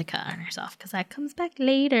know, she has a cut on herself because that comes back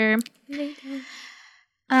later.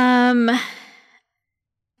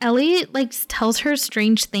 Ellie like tells her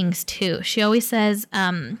strange things too. She always says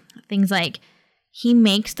things like, he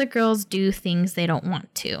makes the girls do things they don't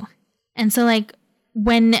want to. And so like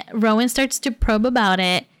when Rowan starts to probe about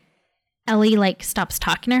it, Ellie like stops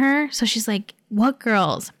talking to her. So she's like, "What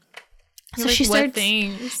girls?" So like, she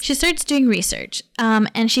starts doing research,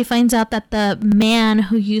 and she finds out that the man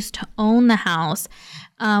who used to own the house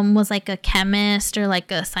was like a chemist or like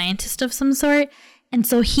a scientist of some sort. And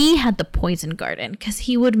so he had the poison garden because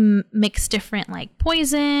he would mix different like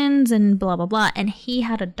poisons and blah, blah, blah. And he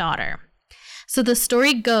had a daughter. So the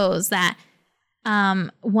story goes that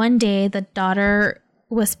one day the daughter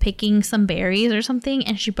was picking some berries or something,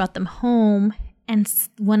 and she brought them home. And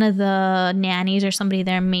one of the nannies or somebody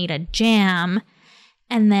there made a jam.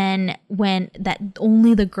 And then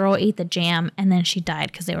only the girl ate the jam, and then she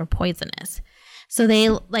died because they were poisonous. So they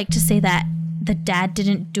like to say that the dad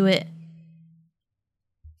didn't do it.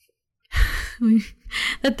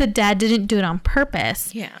 That the dad didn't do it on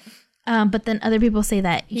purpose. Yeah. But then other people say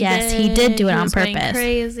that he did do it on purpose. Going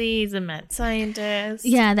crazy. He's a mad scientist.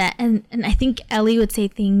 Yeah, that and I think Ellie would say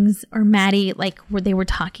things, or Maddie, like where they were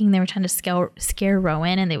talking, they were trying to scare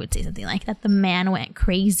Rowan, and they would say something like that the man went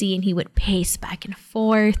crazy and he would pace back and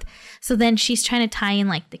forth. So then she's trying to tie in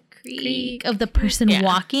like the creak of the person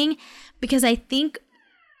walking, because I think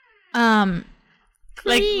like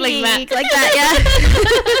that,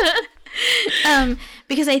 yeah.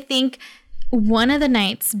 Because I think one of the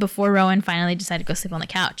nights before Rowan finally decided to go sleep on the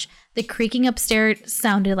couch, the creaking upstairs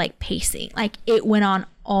sounded like pacing. Like it went on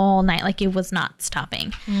all night. Like it was not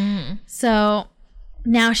stopping. So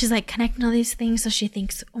now she's like connecting all these things. So she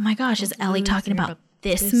thinks, oh my gosh, is Ellie talking about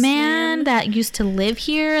this man that used to live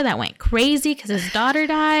here that went crazy because his daughter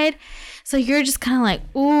died? So you're just kind of like,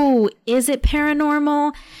 ooh, is it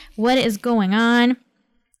paranormal? What is going on?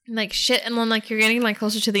 Like shit, and then like you're getting like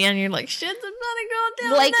closer to the end, you're like, shit's about to go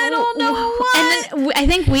down, like, and I don't know what. And then I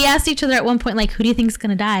think we asked each other at one point, like, who do you think's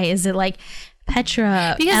gonna die? Is it like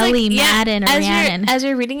Petra, Ellie, Madden, or Rhiannon? As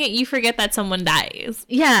you're reading it, you forget that someone dies.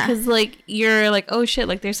 Yeah, because like you're like, oh shit,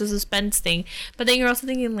 like there's a suspense thing, but then you're also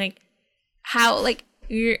thinking like, how, like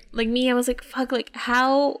you're like me, I was like, fuck, like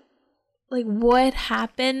how, like what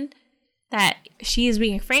happened that she is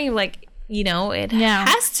being framed? Like, you know, it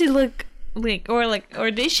has to look. Like or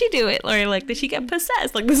did she do it, or like did she get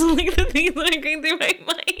possessed? Like this is like the things that are going through my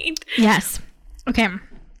mind. Yes. Okay.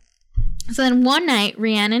 So then one night,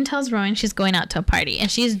 Rhiannon tells Rowan she's going out to a party, and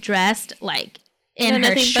she's dressed like in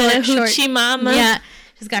her short hoochie mama. Yeah,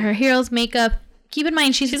 she's got her heroes makeup. Keep in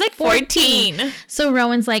mind she's like 14. So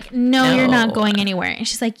Rowan's like, no, you're not going anywhere. And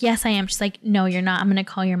she's like, yes, I am. She's like, no, you're not. I'm gonna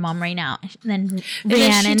call your mom right now. And then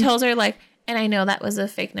Rhiannon, she tells her like, and I know that was a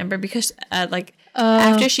fake number because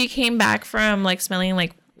after she came back from like smelling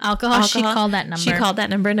like alcohol, she called that number. She called that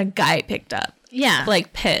number, and a guy picked up. Yeah,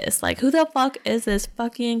 like pissed, like who the fuck is this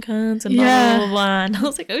fucking cunt, and blah blah blah blah. And I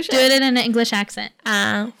was like, oh shit, do it in an English accent.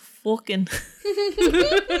 Fucking.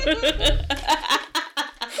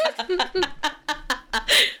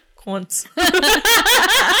 Cunts.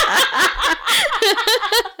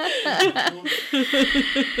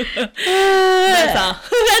 That's all.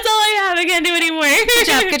 That's all I have. I can't do anymore.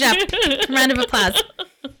 Good job. Round of applause.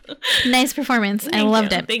 Nice performance. I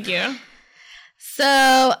loved it. Thank you.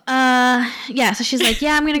 So, so she's like,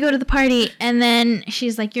 yeah, I'm going to go to the party. And then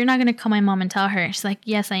she's like, you're not going to call my mom and tell her. She's like,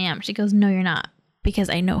 yes, I am. She goes, no, you're not, because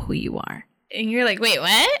I know who you are. And you're like, wait,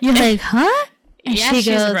 what? You're like, huh? And yeah, she's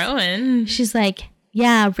Rowan. She's like,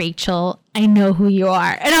 yeah, Rachel, I know who you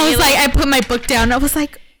are. And I was like, I put my book down. I was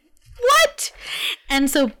like, what? And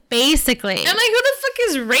so basically, I'm like, who the fuck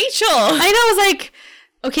is Rachel? I know. I was like,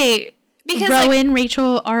 okay, because Rowan,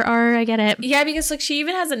 Rachel, RR, I get it. Yeah, because like she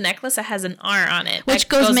even has a necklace that has an R on it, which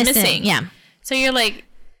goes missing. Yeah. So you're like,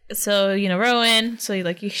 so Rowan. So you're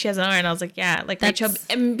like, she has an R, and I was like, yeah, like Rachel,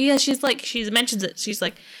 and because she mentions it, she's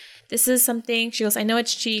like, this is something. She goes, I know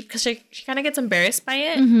it's cheap, because she kind of gets embarrassed by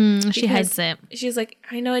it. Mm-hmm. She hides it. She's like,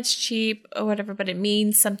 I know it's cheap or whatever, but it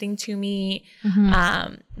means something to me.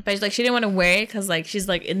 Mm-hmm. But like she didn't want to wear it because like she's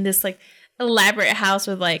like in this like elaborate house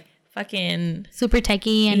with like fucking super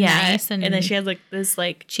techie and nice, and then she has like this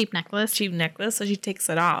like cheap necklace, so she takes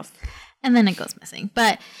it off, and then it goes missing.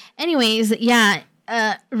 But anyways, yeah.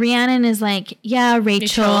 Rhiannon is like, yeah,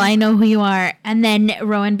 Rachel, I know who you are. And then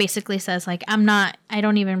Rowan basically says like, I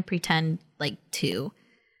don't even pretend like to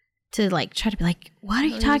like try to be like, what are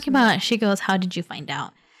you talking about? She goes, how did you find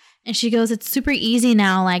out? And she goes, it's super easy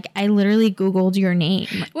now. Like I literally Googled your name.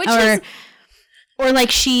 Or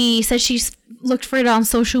like she said she's looked for it on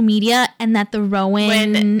social media, and that the Rowan,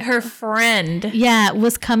 when her friend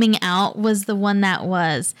was coming out, was the one that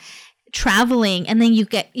was traveling. And then you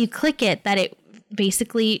click it that it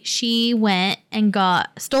basically she went and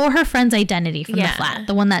stole her friend's identity from the flat,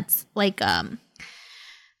 the one that's like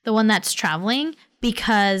the one that's traveling,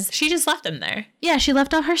 because she just left him there. Yeah, she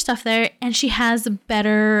left all her stuff there, and she has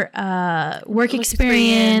better work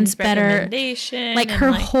experience, better like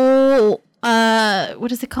her whole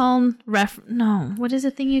what is it called? What is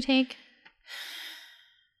the thing you take?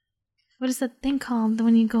 What is that thing called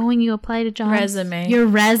when you apply to jobs? Resume. Your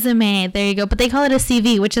resume. There you go. But they call it a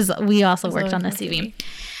CV, which is, we also worked on a CV.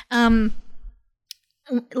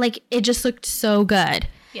 Like it just looked so good,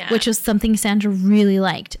 which was something Sandra really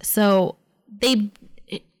liked. So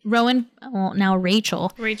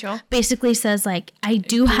Rachel basically says like, I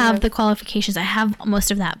do have the qualifications. I have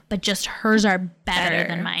most of that, but just hers are better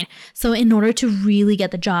than mine. So in order to really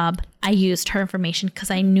get the job, I used her information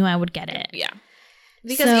because I knew I would get it. Yeah.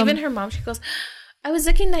 Because even her mom, she goes, I was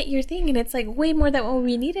looking at your thing and it's like way more than what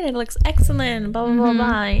we needed. It looks excellent, blah, blah, blah,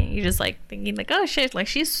 blah. You're just like thinking like, oh shit, like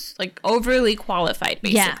she's like overly qualified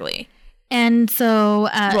basically. Yeah. And so...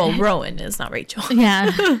 Rowan is not Rachel.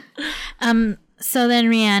 Yeah. So then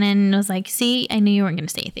Rhiannon was like, see, I knew you weren't going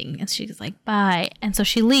to say anything. And she's like, bye. And so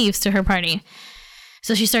she leaves to her party.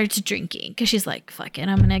 So she starts drinking because she's like, fuck it,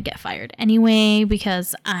 I'm going to get fired anyway,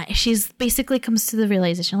 because she's basically comes to the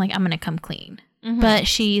realization like, I'm going to come clean. Mm-hmm. But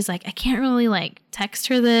she's like, I can't really like text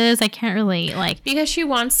her this. I can't really like, because she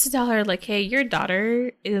wants to tell her like, hey, your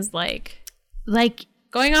daughter is like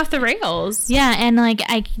going off the rails. Yeah. And like,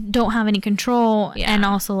 I don't have any control. Yeah. And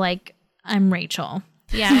also like, I'm Rachel.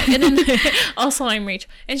 Yeah. And then also I'm Rachel.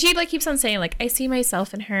 And she like keeps on saying like, I see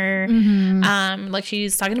myself in her. Mm-hmm. Like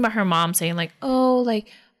she's talking about her mom saying like, oh,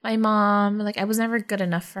 like my mom, like I was never good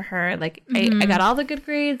enough for her. Like I got all the good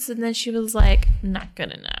grades, and then she was like not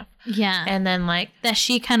good enough. Yeah. And then like that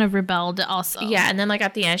she kind of rebelled also. Yeah. And then like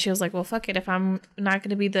at the end she was like, well, fuck it. If I'm not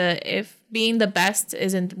going to if being the best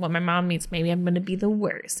isn't what my mom needs, maybe I'm going to be the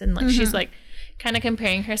worst. And like she's like kind of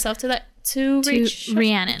comparing herself to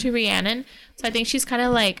Rhiannon. So I think she's kind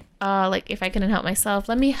of like if I couldn't help myself,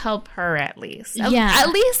 let me help her at least. Yeah. At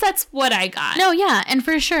least that's what I got. No, yeah. And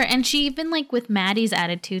for sure. And she even like with Maddie's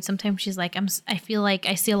attitude, sometimes she's like, I feel like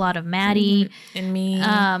I see a lot of Maddie in me.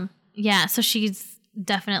 Yeah. So she's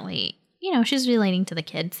definitely, she's relating to the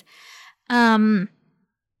kids.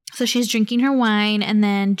 So she's drinking her wine, and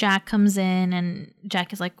then Jack comes in, and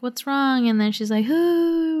Jack is like, what's wrong? And then she's like,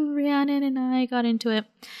 oh, Rhiannon and I got into it.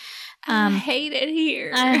 I hate it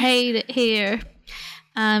here.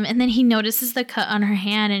 And then he notices the cut on her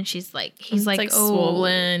hand, and he's like, oh,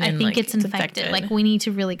 swollen. I think it's infected. Like, we need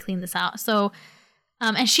to really clean this out. So,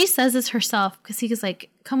 and she says this herself, because he's like,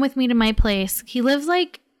 come with me to my place. He lives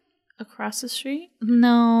like across the street?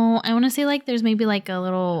 No, I want to say like there's maybe like a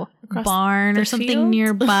little barn or something field?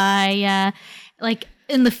 Nearby. Yeah, like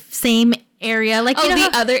in the same area. Like the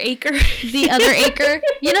other acre. The other acre.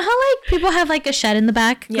 You know how like people have like a shed in the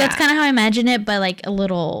back? Yeah. That's kind of how I imagine it, but like a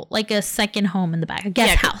little, like a second home in the back, a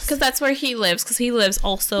guest house. Because that's where he lives. Because he lives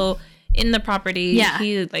also in the property. Yeah,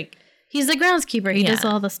 he's the groundskeeper. He does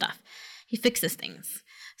all the stuff. He fixes things.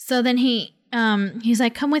 So then he's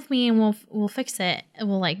like, come with me and we'll fix it.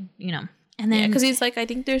 We'll like, and then because he's like, I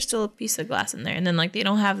think there's still a piece of glass in there, and then like they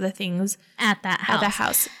don't have the things at that house. At the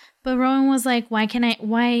house. But Rowan was like,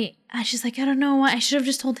 she's like, I don't know what. I should have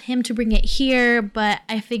just told him to bring it here, but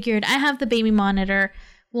I figured I have the baby monitor.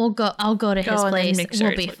 I'll go to his place.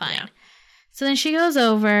 We'll be fine. Yeah. So then she goes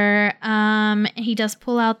over. He does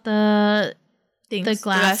pull out the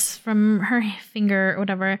glass from her finger or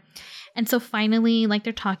whatever. And so finally, like,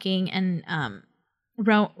 they're talking, and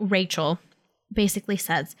Rachel basically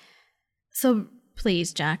says, so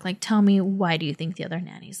please, Jack, like, tell me, why do you think the other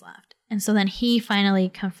nannies left? And so then he finally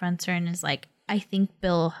confronts her and is like, I think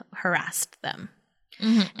Bill harassed them.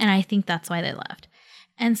 Mm-hmm. And I think that's why they left.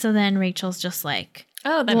 And so then Rachel's just like,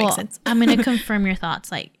 oh, that makes sense. I'm going to confirm your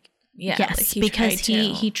thoughts. Like, yeah, yes, like because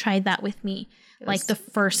he tried that with me, like the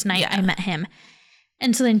first night I met him.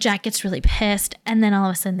 And so then Jack gets really pissed, and then all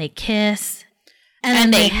of a sudden they kiss. And then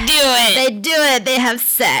they do it. They do it. They have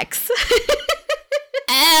sex.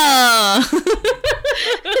 Oh.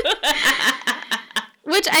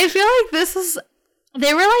 Which I feel like this is,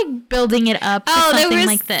 they were like building it up to something there was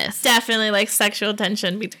like this. Definitely like sexual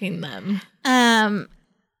tension between them.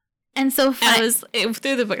 And so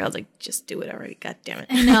through the book, I was like, just do it already. God damn it.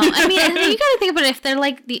 I know. I mean, and you got to think about it. If they're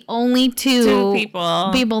like the only two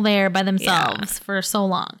people there by themselves for so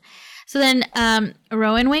long. So then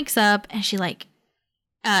Rowan wakes up and she like,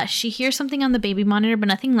 she hears something on the baby monitor, but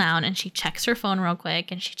nothing loud. And she checks her phone real quick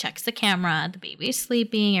and she checks the camera. The baby's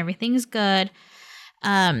sleeping. Everything's good.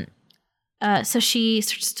 So she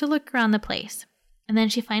starts to look around the place. And then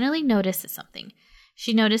she finally notices something.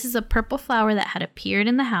 She notices a purple flower that had appeared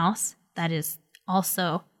in the house that is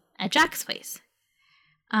also at Jack's place.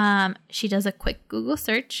 She does a quick Google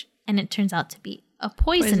search, and it turns out to be a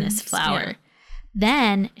poisonous flower. Yeah.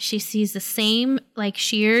 Then she sees the same like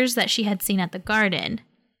shears that she had seen at the garden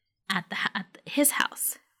at his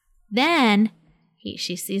house. Then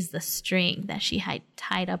she sees the string that she had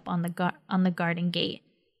tied up on the garden gate,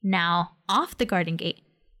 now off the garden gate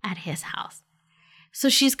at his house. So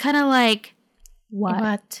she's kind of like,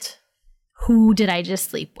 What? Who did I just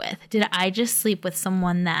sleep with? Did I just sleep with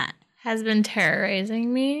someone that has been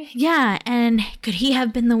terrorizing me? Yeah, and could he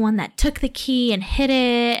have been the one that took the key and hid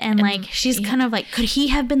it? And like, she's kind of like, could he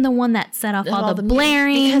have been the one that set off all the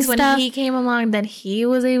blaring because stuff? When he came along, then he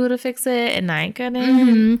was able to fix it, and I couldn't.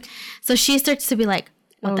 Mm-hmm. So she starts to be like,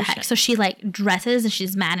 what the heck? Shit. So she like dresses and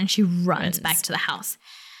she's mad and she runs back to the house.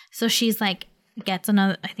 So she's like, gets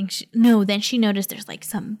another, then she noticed there's like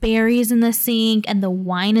some berries in the sink and the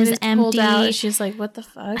wine is empty. Pulled out. She's like, what the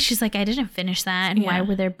fuck? She's like, I didn't finish that. And why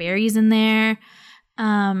were there berries in there?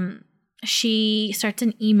 She starts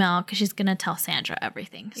an email because she's going to tell Sandra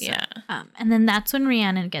everything. So, and then that's when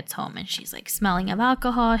Rhiannon gets home and she's like smelling of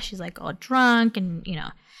alcohol. She's like all drunk and,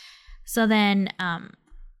 So then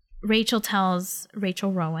Rachel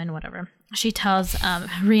Rowan, whatever. She tells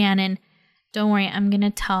Rhiannon, don't worry, I'm going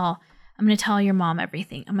to tell your mom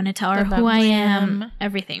everything. I'm going to tell her who I am,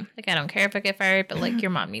 everything. Like, I don't care if I get fired, but, like,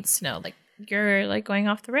 your mom needs to know. Like, you're, like, going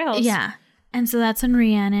off the rails. Yeah. And so that's when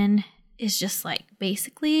Rhiannon is just, like,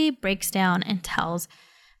 basically breaks down and tells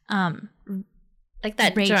like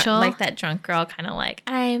that Rachel. That drunk girl kind of like,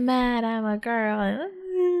 I'm mad, I'm a girl.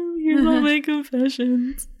 And, here's all my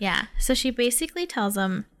confessions. Yeah. So she basically tells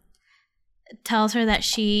her that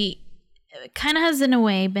she kind of has, in a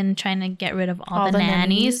way, been trying to get rid of all the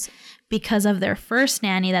nannies. Because of their first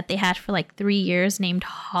nanny that they had for like 3 years named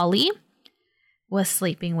Holly was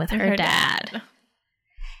sleeping with her dad.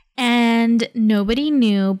 And nobody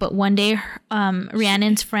knew, but one day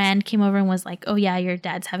Rhiannon's friend came over and was like, oh yeah, your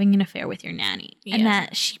dad's having an affair with your nanny. Yeah. And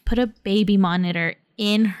that she put a baby monitor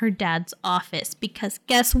in her dad's office because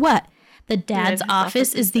guess what? The dad's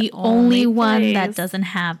office is the only one that doesn't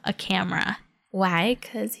have a camera. Why?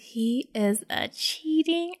 Because he is a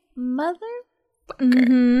cheating motherfucker.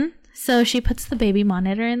 Mm-hmm. So she puts the baby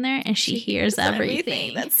monitor in there and she hears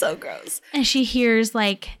everything. That's so gross. And she hears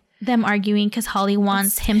like them arguing because Holly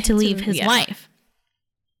wants him to leave his wife.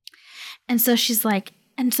 And so she's like,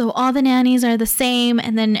 and so all the nannies are the same.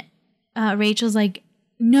 And then Rachel's like,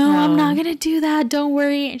 no, I'm not going to do that. Don't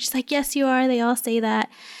worry. And she's like, yes, you are. They all say that.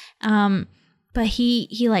 But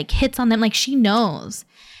he like hits on them like she knows.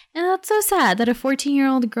 And that's so sad that a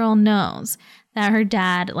 14-year-old girl knows that her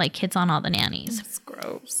dad like hits on all the nannies. That's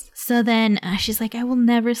gross. So then she's like, I will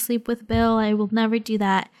never sleep with Bill. I will never do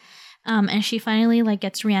that. And she finally like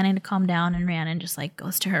gets Rhiannon to calm down, and Rhiannon just like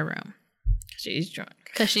goes to her room. She's drunk.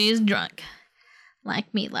 Because she's drunk.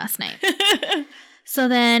 Like me last night. So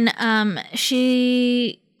then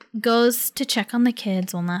she goes to check on the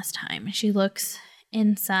kids one last time. She looks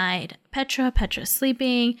inside Petra. Petra's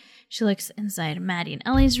sleeping. She looks inside Maddie and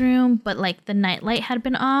Ellie's room, but like the night light had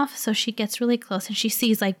been off. So she gets really close and she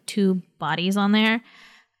sees like 2 bodies on there.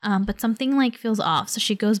 But something like feels off. So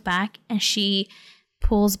she goes back and she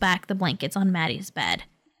pulls back the blankets on Maddie's bed,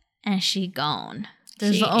 and she gone.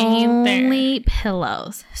 There's She ain't only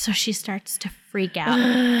pillows. So she starts to freak out.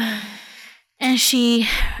 And she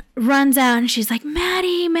runs out and she's like,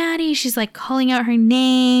 Maddie, Maddie. She's like calling out her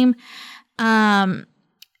name.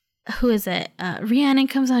 Who is it? Rhiannon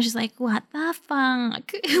comes out. She's like, what the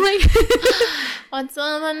fuck? Like, what's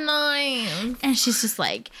on the noise? and she's just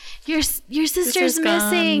like, your sister's Sister's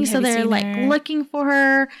gone. missing. So Have you they're seen like her? looking for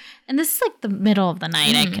her. And this is like the middle of the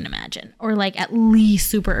night, I can imagine. Or like at least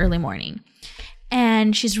super early morning.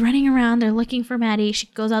 And she's running around. They're looking for Maddie. She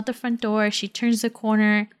goes out the front door. She turns the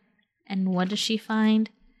corner. And what does she find?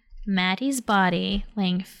 Maddie's body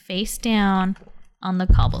laying face down on the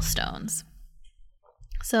cobblestones.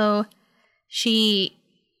 So she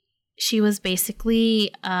was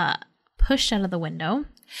basically pushed out of the window.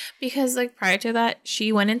 Because like prior to that,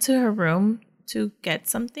 she went into her room to get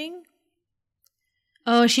something.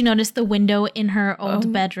 Oh, she noticed the window in her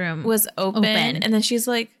old bedroom Was open. And then she's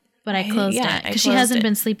like, but I closed it because she closed hasn't it.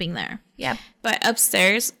 been sleeping there. Yeah, but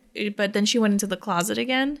upstairs. But then she went into the closet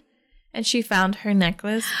again. And she found her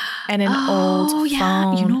necklace and an old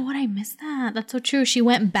phone. You know what? I missed that. That's so true. She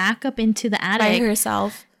went back up into the attic by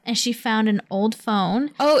herself. and she found an old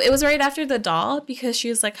phone. Oh, it was right after the doll because she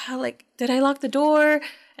was like, "How? Like, did I lock the door?"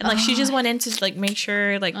 And like, she just went in to like make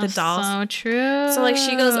sure like the doll. So true. So like,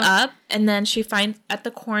 she goes up and then she finds at the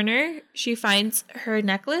corner. She finds her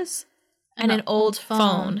necklace and an old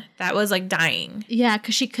phone that was like dying. Yeah,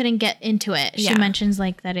 because she couldn't get into it. She Yeah. mentions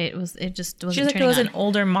like that it just wasn't She's like, turning it was on. an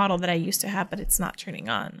older model that I used to have, but it's not turning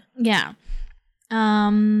on. Yeah.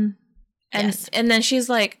 And Yes. and then she's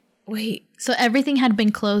like, wait. So everything had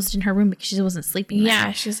been closed in her room because she wasn't sleeping there.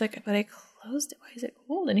 Yeah, she's like, but I closed it. Why is it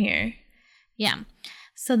cold in here? Yeah.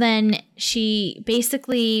 So then she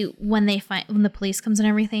basically, when the police comes and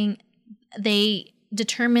everything, they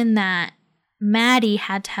determine that Maddie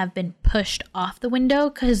had to have been pushed off the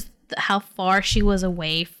window because how far she was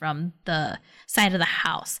away from the side of the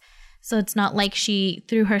house. So it's not like she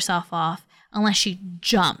threw herself off unless she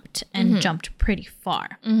jumped and jumped pretty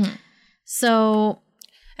far. So,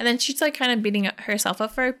 and then she's like kind of beating herself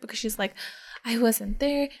up for it because she's like, I wasn't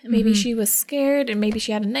there. Maybe she was scared and maybe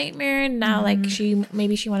she had a nightmare. And now like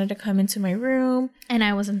maybe she wanted to come into my room. and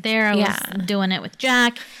I wasn't there. I was doing it with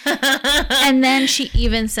Jack. And then she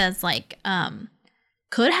even says like,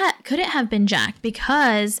 could it have been Jack?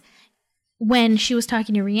 Because when she was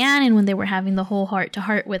talking to Rhiannon, when they were having the whole heart to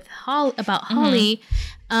heart with about Holly,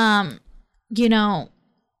 you know,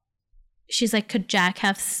 she's like, could Jack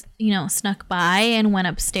have, snuck by and went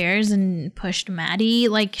upstairs and pushed Maddie?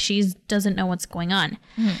 Like, she doesn't know what's going on.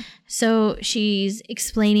 So she's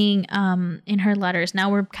explaining in her letters. Now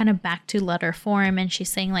we're kind of back to letter form. And she's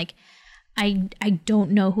saying, like, I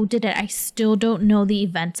don't know who did it. I still don't know the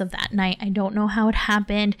events of that night. I don't know how it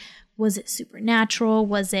happened. Was it supernatural?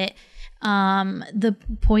 Was it the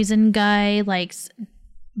poison guy, like,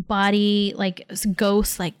 body, like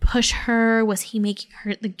ghost, like push her? Was he making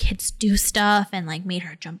the kids do stuff and like made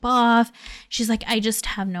her jump off? She's like, I just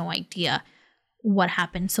have no idea what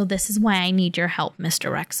happened. So this is why I need your help, Mr.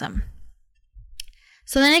 Wrexham.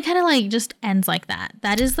 So then it kind of like just ends like that.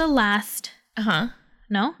 That is the last.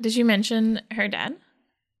 No? Did you mention her dad?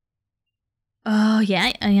 Oh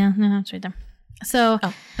yeah. No, it's right there. So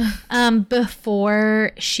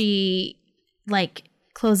before she like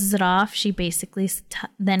closes it off, she basically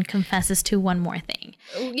then confesses to one more thing.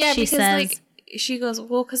 Yeah, she because says, like she goes,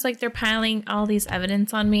 well, because like they're piling all these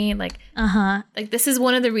evidence on me, like like this is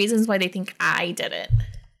one of the reasons why they think I did it.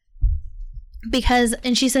 Because,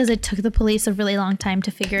 and she says it took the police a really long time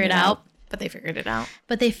to figure it out, but they figured it out.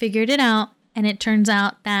 But they figured it out, and it turns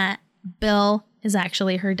out that Bill is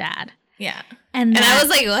actually her dad. Yeah. And I was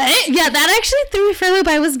like, what? Yeah, that actually threw me for a loop.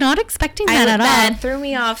 I was not expecting that at all. That threw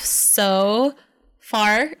me off so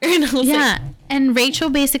far. And I was like, and Rachel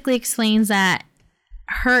basically explains that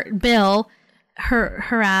Bill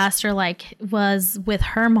harassed or like was with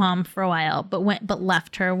her mom for a while, but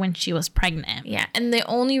left her when she was pregnant. Yeah, and the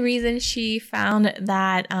only reason she found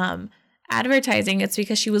that advertising it's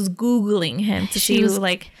because she was Googling him to see who,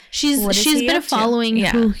 like, she's been following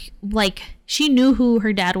who, like, she knew who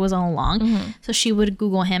her dad was all along, so she would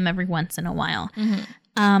Google him every once in a while.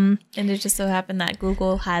 And it just so happened that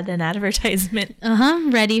Google had an advertisement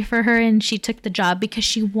ready for her, and she took the job because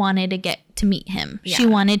she wanted to get to meet him. She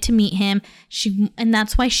wanted to meet him. And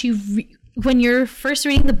that's why when you're first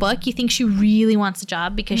reading the book, you think she really wants a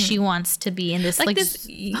job because she wants to be in this like this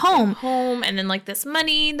home, and then like this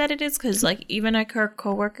money that it is, because like even like her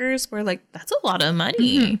coworkers were like, that's a lot of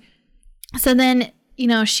money. So then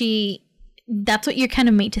she that's what you're kind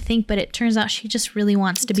of made to think, but it turns out she just really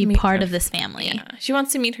wants to be part of this family. Yeah. She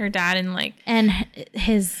wants to meet her dad and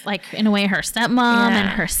his, like, in a way, her stepmom and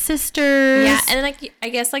her sisters. Yeah, and like I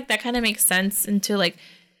guess like that kind of makes sense into like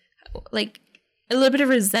a little bit of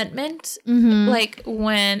resentment, like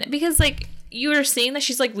because like you were saying that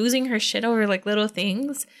she's like losing her shit over like little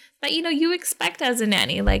things that you expect as a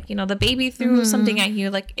nanny, like the baby threw something at you,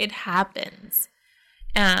 like it happens,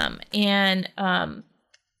 and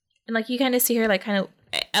like you kind of see her like kind of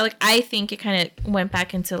like I think it kind of went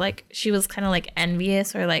back into like she was kind of like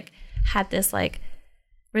envious or like had this like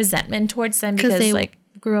resentment towards them because they like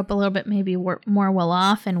grew up a little bit maybe more well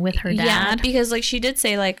off and with her dad. Yeah, because like she did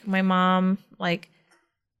say like my mom like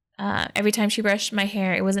every time she brushed my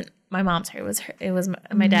hair, it wasn't my mom's hair, it was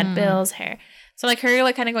my dad Bill's hair. So like her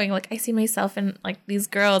like kind of going like I see myself in like these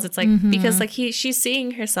girls. It's like because like she's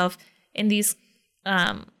seeing herself in these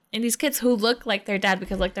kids who look like their dad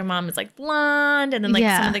because like their mom is like blonde and then like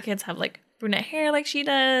some of the kids have like brunette hair like she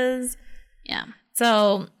does. Yeah.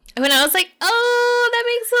 So when I was like, oh, that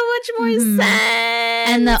makes so much more sense.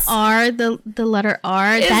 And the letter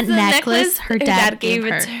R, that necklace her dad gave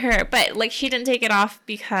it to her. But like she didn't take it off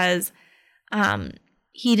because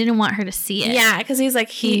he didn't want her to see it. Yeah, because he's like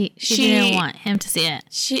she didn't want him to see it.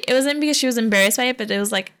 It wasn't because she was embarrassed by it, but it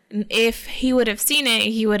was like if he would have seen it,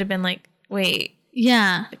 he would have been like, wait.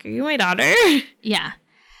 Yeah. Like, are you my daughter? Yeah.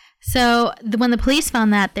 So when the police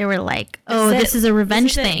found that, they were like, oh, this is a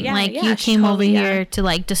revenge thing. Yeah, like you came over here to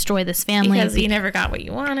like destroy this family. Because you never got what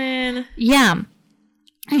you wanted. Yeah.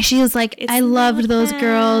 And she was like, I loved those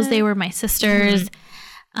girls. They were my sisters.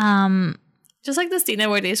 Just like the scene that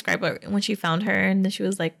where they describe when she found her and then she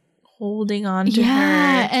was like holding on to her.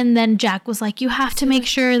 Yeah. And then Jack was like, you have to make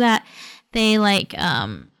sure that they like,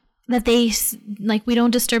 that they like we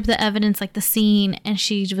don't disturb the evidence, like the scene. And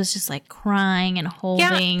she was just like crying and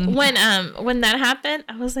holding. Yeah. When that happened,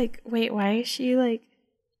 I was like, wait, why is she like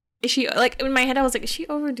in my head I was like, is she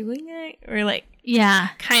overdoing it or like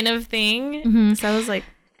kind of thing? So I was like,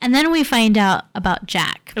 and then we find out about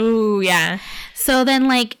Jack. Ooh, yeah. So then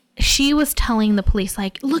like she was telling the police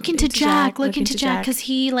like look into Jack because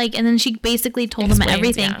he like, and then she basically told them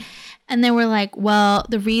everything. And they were like, well,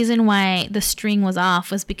 the reason why the string was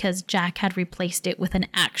off was because Jack had replaced it with an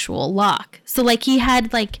actual lock. So, like, he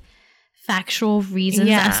had, like, factual reasons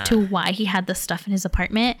as to why he had the stuff in his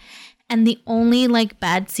apartment. And the only, like,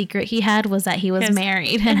 bad secret he had was that he was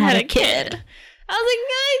married and had a kid. I was like,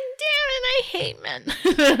 God damn it, I hate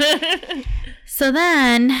men. So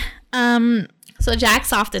then... so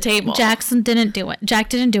Jack's off the table. Jack didn't do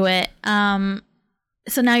it.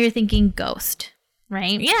 So now you're thinking ghost.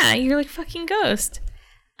 Right? Yeah, you're like fucking ghost.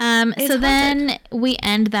 So then we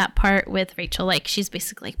end that part with Rachel, like she's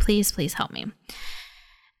basically like, please help me.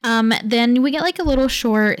 Then we get like a little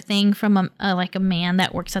short thing from a man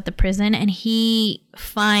that works at the prison, and he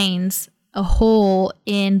finds a hole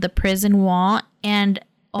in the prison wall, and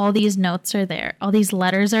all these notes are there, all these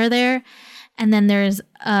letters are there, and then there's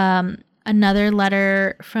another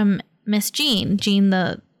letter from Miss Jean,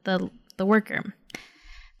 the worker,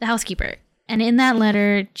 the housekeeper. And in that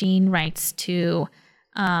letter, Jean writes to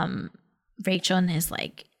Rachel and is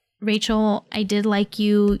like, Rachel, I did like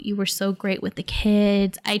you. You were so great with the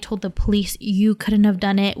kids. I told the police you couldn't have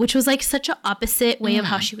done it, which was like such an opposite way of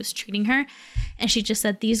how she was treating her. And she just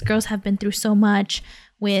said, these girls have been through so much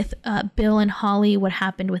with Bill and Holly, what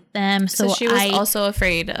happened with them. So she was also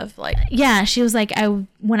afraid of like... Yeah, she was like,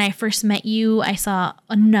 when I first met you, I saw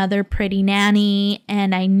another pretty nanny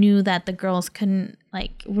and I knew that the girls couldn't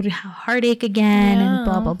would have heartache again and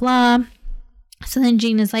blah, blah, blah. So then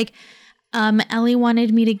Jean is like, Ellie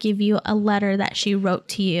wanted me to give you a letter that she wrote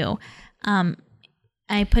to you.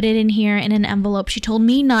 I put it in here in an envelope. She told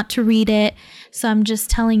me not to read it. So I'm just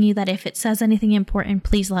telling you that if it says anything important,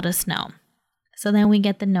 please let us know. So then we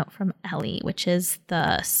get the note from Ellie, which is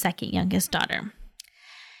the second youngest daughter.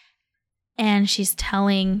 And she's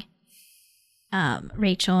telling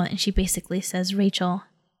Rachel, and she basically says, Rachel,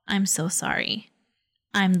 I'm so sorry.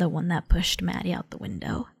 I'm the one that pushed Maddie out the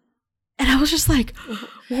window. And I was just like,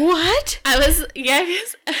 what? I was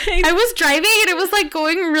driving and it was like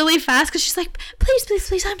going really fast because she's like,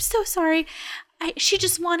 please, I'm so sorry. She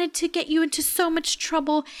just wanted to get you into so much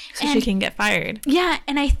trouble. So she can get fired. Yeah,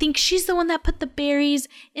 and I think she's the one that put the berries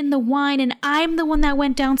in the wine, and I'm the one that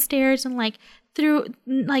went downstairs and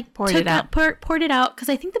poured it out because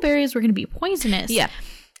I think the berries were going to be poisonous. Yeah.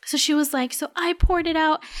 So she was like, so I poured it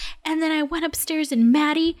out, and then I went upstairs, and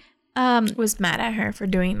Maddie was mad at her for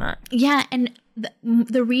doing that. Yeah, and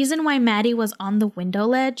the reason why Maddie was on the window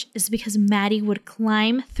ledge is because Maddie would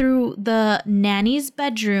climb through the nanny's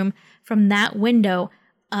bedroom from that window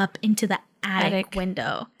up into the attic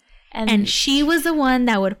window. And she was the one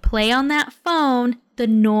that would play on that phone the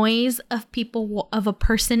noise of a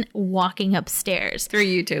person walking upstairs. Through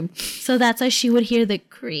YouTube. So that's why she would hear the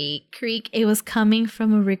creak, creak. It was coming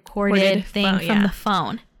from a recorded thing from the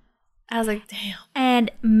phone. I was like, damn. And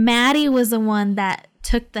Maddie was the one that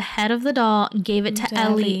took the head of the doll, gave it to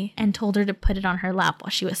Ellie, and told her to put it on her lap while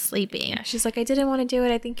she was sleeping. Yeah, she's like, I didn't want to do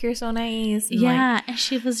it. I think you're so nice. And and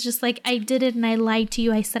she was just like, I did it and I lied to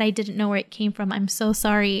you. I said I didn't know where it came from. I'm so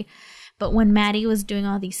sorry. But when Maddie was doing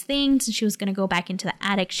all these things and she was going to go back into the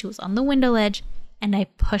attic, she was on the window ledge and I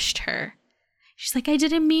pushed her. She's like, I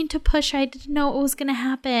didn't mean to push her. I didn't know what was going to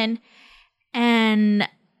happen. And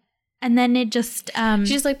then it just...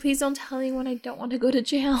 she's like, please don't tell anyone. I don't want to go to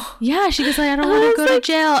jail. Yeah, she goes like, I don't want to go to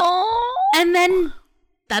jail. Oh. And then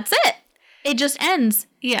that's it. It just ends.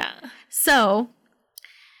 Yeah. So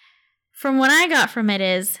from what I got from it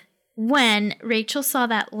is when Rachel saw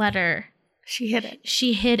that letter... She hid it.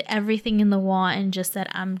 She hid everything in the wall and just said,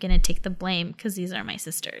 I'm going to take the blame because these are my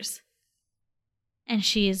sisters. And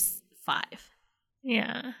she's 5.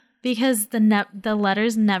 Yeah. Because the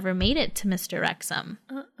letters never made it to Mr. Wrexham.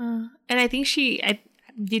 And I think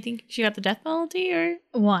do you think she got the death penalty or?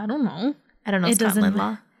 Well, I don't know. I don't know Scotland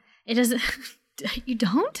law. It doesn't. You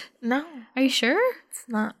don't? No. Are you sure? It's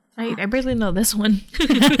not. I barely know this one.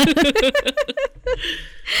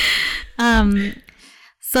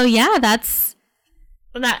 So yeah, that's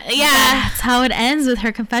how it ends with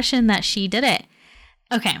her confession that she did it.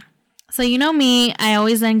 Okay. So you know me, I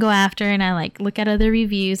always then go after and I like look at other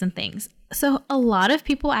reviews and things. So a lot of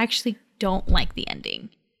people actually don't like the ending.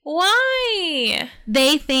 Why?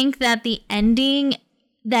 They think that the ending,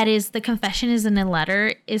 that is the confession is in a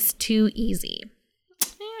letter, is too easy.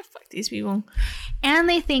 Yeah, fuck these people. And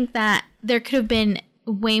they think that there could have been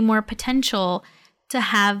way more potential to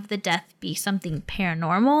have the death be something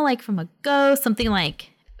paranormal, like from a ghost, something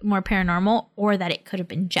like more paranormal, or that it could have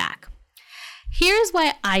been Jack. Here's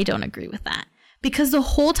why I don't agree with that. Because the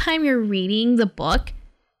whole time you're reading the book,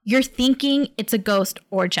 you're thinking it's a ghost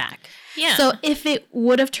or Jack. Yeah. So if it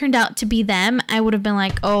would have turned out to be them, I would have been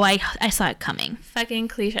like, oh, I saw it coming. Fucking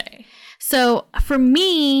cliche. So for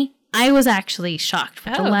me, I was actually shocked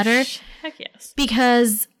with the letter. Heck yes.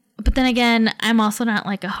 But then again, I'm also not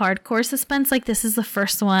like a hardcore suspense. Like this is the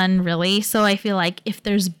first one really. So I feel like if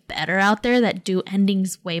there's better out there that do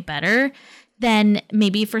endings way better, then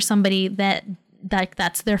maybe for somebody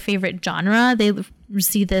that's their favorite genre, they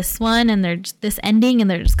see this one and they're just this ending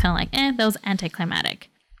and they're just kind of like, that was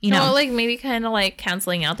anticlimactic. You know, like maybe kind of like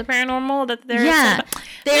canceling out the paranormal that they're they're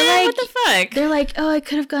like, what the fuck? They're like, oh, it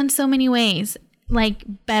could have gone so many ways, like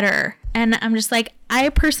better. And I'm just like, I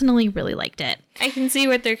personally really liked it. I can see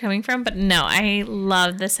where they're coming from, but no, I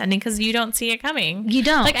love this ending because you don't see it coming. You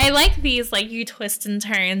don't. Like I like these like you twists and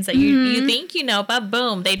turns that you think you know, but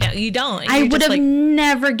boom, they don't. You don't. I would have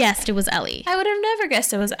never guessed it was Ellie. I would have never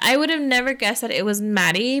guessed it was. I would have never guessed that it was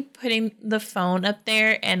Maddie putting the phone up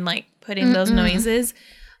there and like putting those noises.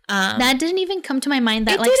 That didn't even come to my mind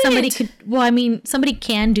that like somebody could. Well, I mean, somebody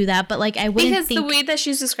can do that, but like I wouldn't because the way that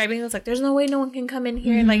she's describing it was like, there's no way no one can come in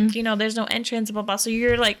here. Like there's no entrance, blah blah. So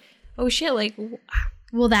you're like, oh shit, like.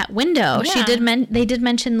 Well, that window. Yeah. They did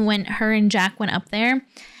mention when her and Jack went up there,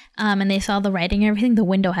 and they saw the writing and everything. The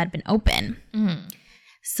window had been open.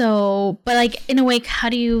 So, but like in a way, how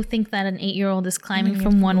do you think that an 8-year-old is climbing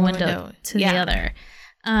from one window to the other?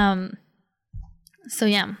 So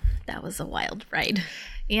yeah, that was a wild ride.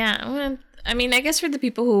 Yeah, I mean, I guess for the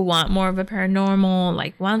people who want more of a paranormal,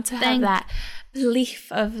 like want to have that belief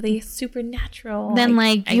of the supernatural, then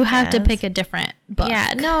like you have to pick a different book.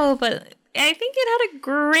 Yeah, no, but I think it had a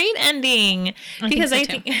great ending because I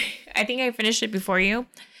think I finished it before you,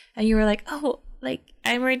 and you were like, oh, like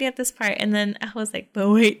I'm already at this part, and then I was like, but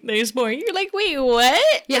wait, there's more. You're like, wait,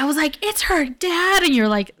 what? Yeah, I was like, it's her dad, and you're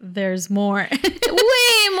like, there's more,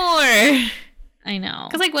 way more. I know,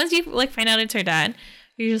 because like once you like find out it's her dad.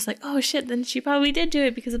 You're just like, oh shit, then she probably did do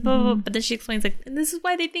it because of blah, blah, blah. But then she explains like, and this is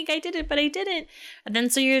why they think I did it, but I didn't. And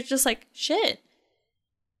then so you're just like, shit.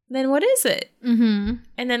 Then what is it? And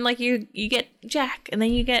then like you get Jack, and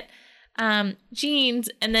then you get Jeans,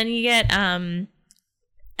 and then you get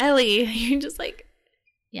Ellie. You're just like,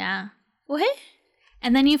 yeah, what?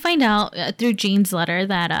 And then you find out through Jean's letter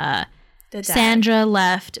that Sandra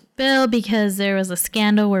left Bill because there was a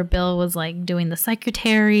scandal where Bill was like doing the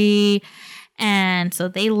secretary. And so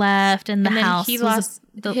they left, and the house he lost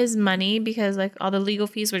his money because like all the legal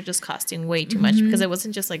fees were just costing way too much because it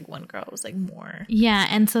wasn't just like one girl, it was like more. Yeah,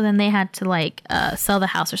 and so then they had to like sell the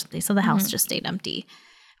house or something. So the house just stayed empty,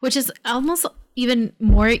 which is almost even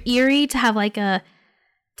more eerie to have like a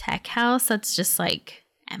tech house that's just like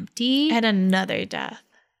empty. And another death.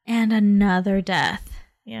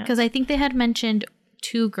 Yeah. Because I think they had mentioned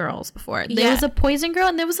 2 girls before. There was a poison girl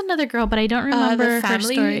and there was another girl, but I don't remember the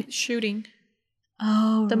family her story. shooting.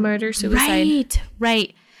 Oh, the murder suicide.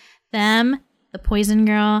 Right. Them, the poison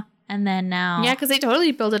girl, and then now. Yeah, because they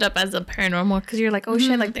totally build it up as a paranormal. Because you're like, oh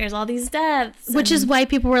shit, like there's all these deaths, which is why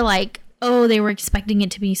people were like, oh, they were expecting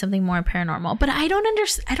it to be something more paranormal. But I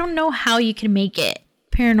don't know how you can make it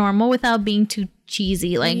paranormal without being too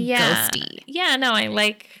cheesy, like ghosty. Yeah, no, I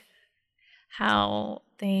like how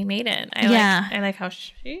they made it. I like how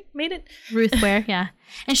she made it. Ruth Ware, yeah.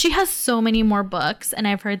 And she has so many more books, and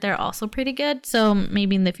I've heard they're also pretty good. So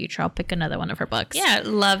maybe in the future I'll pick another one of her books. Yeah,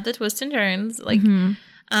 love the twists and turns. Like,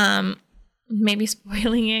 maybe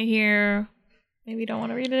spoiling it here. Maybe don't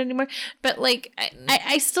want to read it anymore. But like,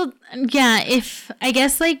 I still, if I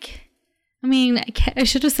guess like, I mean, I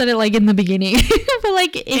should have said it like in the beginning. But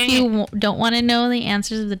like, if you don't want to know the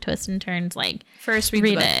answers of the twists and turns, like first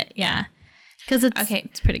read it. Yeah. Because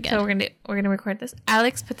it's pretty good. So we're gonna record this.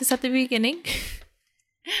 Alex, put this at the beginning.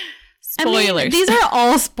 Spoilers. I mean, these are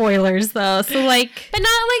all spoilers though. So like, but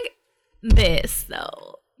not like this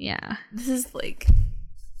though. Yeah, this is like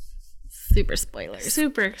super spoilers.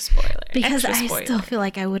 Super spoiler. Because I still feel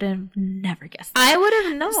like I would have never guessed that. I would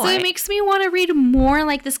have known. So it makes me want to read more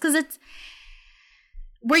like this because it's.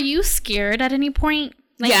 Were you scared at any point?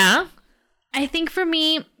 Like, yeah. I think for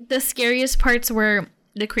me the scariest parts were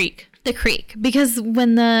the creek. Because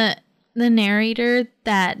when the narrator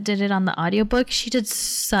that did it on the audiobook, she did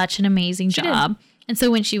such an amazing job. And so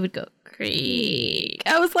when she would go creek,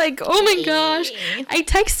 I was like, oh my gosh. I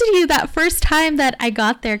texted you that first time that I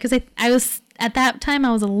got there because I was at that time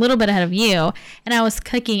I was a little bit ahead of you and I was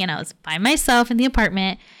cooking and I was by myself in the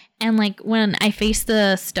apartment and like when I face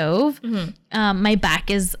the stove, my back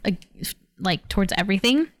is like towards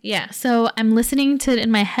everything. Yeah. So I'm listening to it in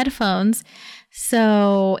my headphones.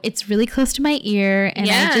 So it's really close to my ear and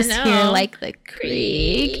I just hear like the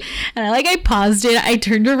creak and I paused it. I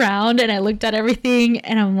turned around and I looked at everything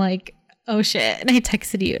and I'm like, oh shit. And I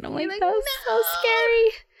texted you and I'm like, that was so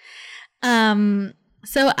scary. But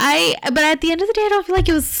at the end of the day, I don't feel like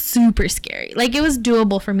it was super scary. Like it was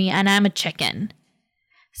doable for me and I'm a chicken.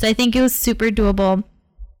 So I think it was super doable.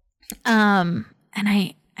 And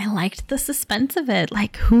I liked the suspense of it.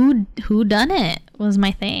 Like who done it was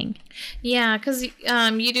my thing. Yeah, because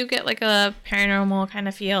you do get like a paranormal kind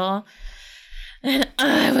of feel, and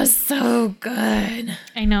it was so good.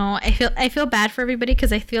 I know. I feel bad for everybody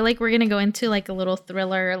because I feel like we're gonna go into like a little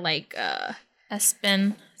thriller, like a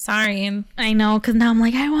spin. Sorry. I know, because now I'm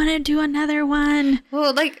like I want to do another one.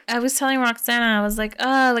 Well, like I was telling Roxana, I was like,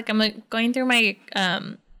 like I'm like going through my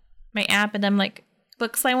my app, and I'm like.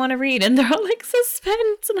 Books I want to read and they're all like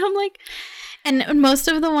suspense and I'm like and most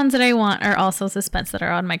of the ones that I want are also suspense that are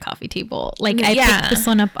on my coffee table. Like I picked this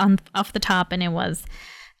one up off the top and it was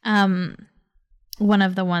one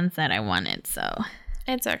of the ones that I wanted, so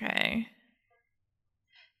it's okay.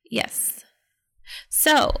 Yes.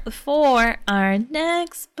 So for our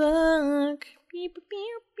next book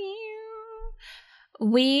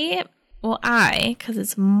I because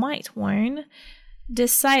it's my turn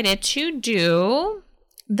decided to do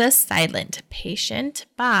The Silent Patient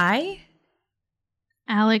by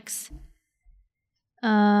Alex.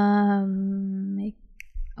 Oh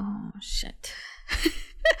shit.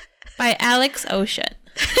 By Alex Ocean.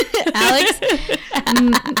 Alex.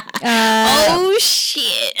 Oh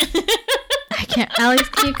shit. I can't. Alex,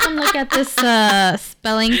 can you come look at this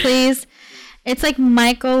spelling, please? It's like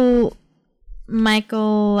Michaelite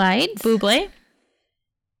Bublé.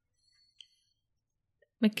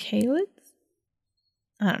 Michaelids?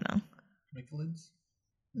 I don't know. Michaelids?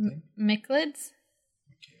 Michaelids?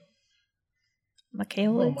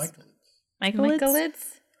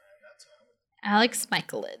 Michaelids? Alex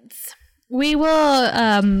Michaelids. We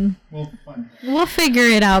will we'll figure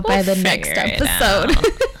it out by the next episode.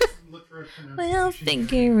 We'll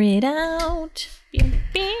figure it out.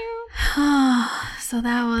 So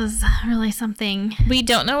that was really something. We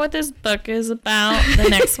don't know what this book is about, the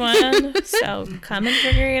next one. So come and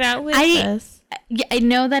figure it out with us. I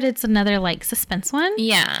know that it's another like suspense one.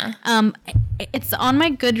 Yeah. It's on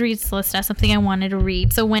my Goodreads list as something I wanted to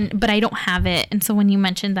read. But I don't have it. And so when you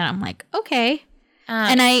mentioned that, I'm like, okay.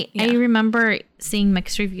 And I remember seeing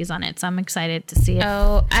mixed reviews on it, so I'm excited to see it.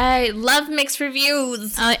 Oh, I love mixed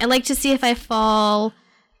reviews. I like to see if I fall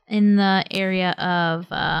in the area of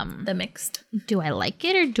the mixed. Do I like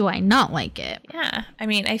it or do I not like it? Yeah. I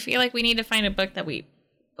mean, I feel like we need to find a book that we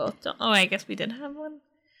both don't. Oh, I guess we did have one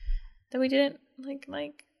that we didn't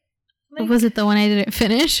like. Was it the one I didn't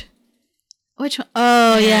finish? Which one?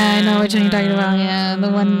 Oh, yeah, I know which one you're talking about. Yeah,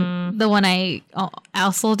 the one I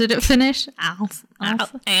also didn't finish. Also.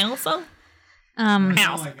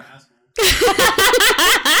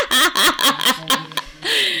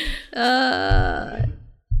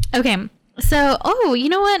 Okay. So, you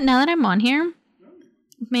know what? Now that I'm on here,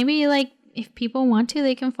 maybe like if people want to,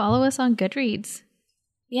 they can follow us on Goodreads.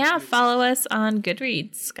 Yeah, follow us on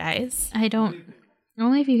Goodreads, guys.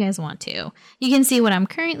 Only if you guys want to. You can see what I'm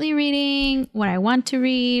currently reading, what I want to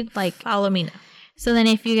read. Like, follow me now. So then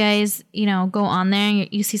if you guys, go on there and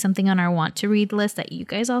you see something on our want to read list that you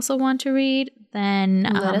guys also want to read, then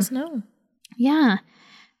let us know. Yeah,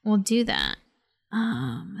 we'll do that.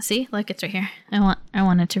 See, look, it's right here. I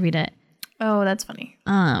wanted to read it. Oh, that's funny.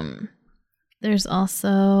 There's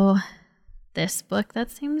also this book that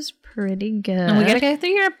seems pretty good. And we gotta go through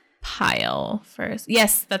your pile first.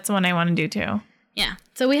 Yes, that's the one I want to do too. Yeah.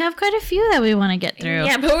 So we have quite a few that we want to get through.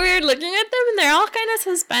 Yeah, but we're looking at them and they're all kind of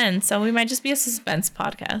suspense. So we might just be a suspense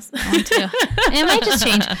podcast. I want to. It might just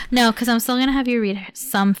change. No, because I'm still going to have you read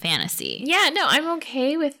some fantasy. Yeah, no, I'm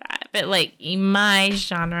okay with that. But like my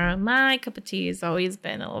genre, my cup of tea has always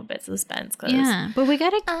been a little bit suspense. Yeah, but we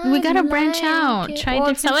gotta branch out. Try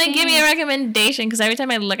different someone things. give me a recommendation because every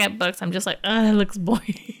time I look at books, I'm just like, that looks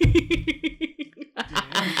boring.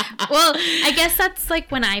 Well, I guess that's like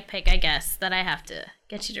when I pick, I guess, that I have to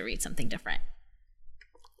get you to read something different.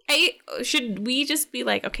 Should we just be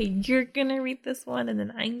like, okay, you're going to read this one and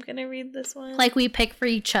then I'm going to read this one? Like we pick for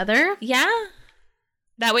each other? Yeah.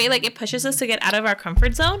 That way, like, it pushes us to get out of our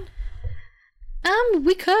comfort zone?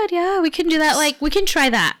 We could, yeah. We can do that. Like, we can try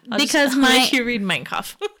that. Because make you read Mein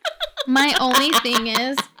Kampf. My only thing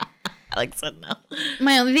is... Alex said no.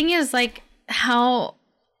 My only thing is, like, how...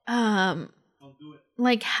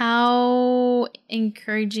 Like, how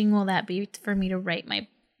encouraging will that be for me to write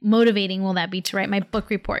motivating will that be to write my book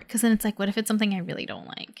report? Because then it's like, what if it's something I really don't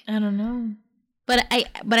like? I don't know. But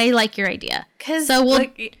I like your idea. Because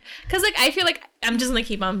I feel like I'm just going to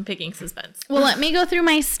keep on picking suspense. Well, let me go through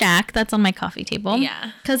my stack that's on my coffee table.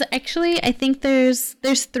 Yeah. Because actually, I think there's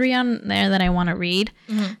 3 on there that I want to read.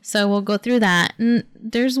 Mm-hmm. So we'll go through that. And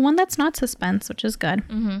there's one that's not suspense, which is good.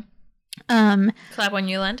 Mm-hmm. Collab on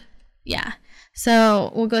Newland? Yeah.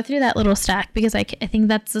 So we'll go through that little stack because I think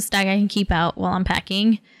that's the stack I can keep out while I'm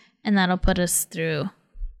packing. And that'll put us through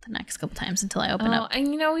the next couple times until I open up. And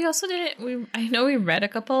we also I know we read a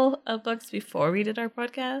couple of books before we did our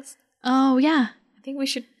podcast. Oh, yeah. I think we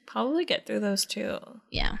should probably get through those too.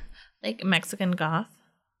 Yeah. Like Mexican Goth.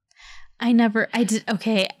 I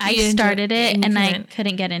started it and I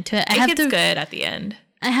couldn't get into it. It's good at the end.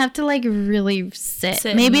 I have to like really sit.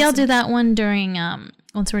 Maybe I'll do that one during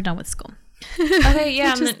once we're done with school. Okay,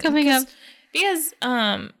 yeah, which is coming up because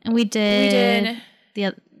and we did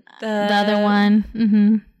the other one,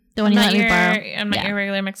 the one you let me borrow. I'm not your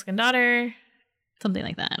regular Mexican daughter, something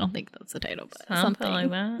like that. I don't think that's the title, but something like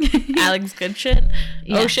that. Alex good shit.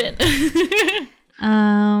 Yeah. Oh shit.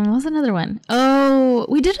 What was another one? Oh,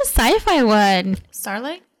 we did a sci-fi one.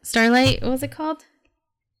 Starlight. What was it called?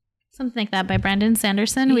 Something like that by Brandon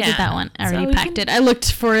Sanderson. We did that one. I already packed it. I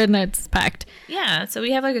looked for it and it's packed. Yeah, so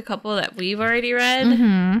we have like a couple that we've already read.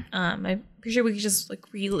 Mm-hmm. I'm pretty sure we could just like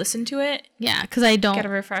re-listen to it. Yeah, because I don't get a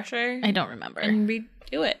refresher. I don't remember and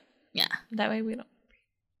redo it. Yeah, that way we don't.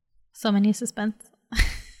 So many suspense.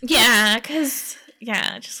 Yeah, because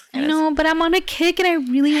just. I know, but I'm on a kick and I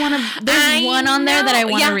really want to. There's one on there that I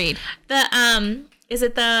want to read. The is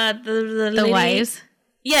it the wives?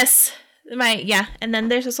 Yes. And then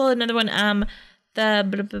there's also another one. The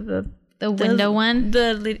window one.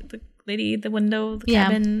 The lady, the window, the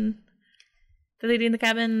cabin. The lady in the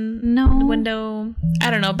cabin. No. The window. I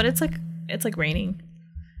don't know, but it's like raining.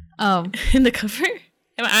 Oh, in the cover.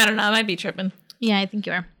 I don't know. I might be tripping. Yeah, I think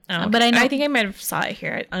you are. Oh, but I think I might have saw it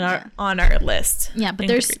here on our list. Yeah, but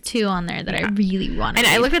there's 2 on there that I really want. And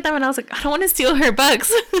I looked at them and I was like, I don't want to steal her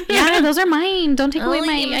books. Yeah, those are mine. Don't take away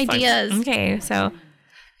my ideas. Okay, so.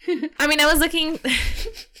 I mean, I was looking.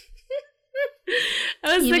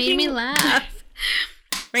 You made me laugh.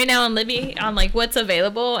 Right now on Libby, on like what's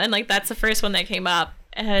available, and like that's the first one that came up,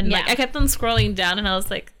 and like I kept on scrolling down, and I was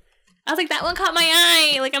like, that one caught my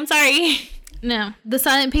eye. Like, I'm sorry. No, The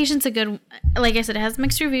Silent Patient's a good. Like I said, it has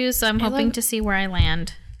mixed reviews, so I'm hoping to see where I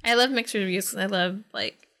land. I love mixed reviews because I love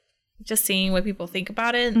like just seeing what people think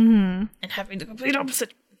about it and having the complete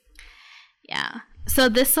opposite. Yeah. So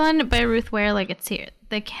this one by Ruth Ware, like it's here.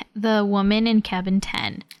 The woman in cabin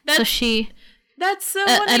 10. That's the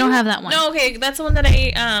one. I don't have that one. No, okay, that's the one that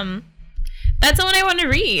that's the one I want to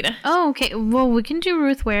read. Oh, okay. Well, we can do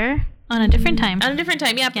Ruth Ware on a different time. On a different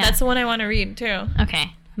time, yeah. But that's the one I want to read too.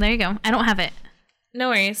 Okay, there you go. I don't have it. No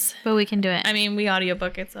worries. But we can do it. I mean, we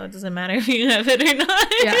audiobook it, so it doesn't matter if you have it or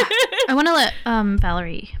not. Yeah. I want to let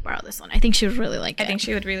Valerie borrow this one. I think she would really like it. I think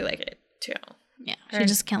she would really like it, too. Yeah. She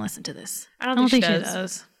just can't listen to this. I don't think she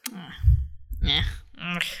does. Yeah.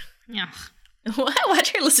 Yeah.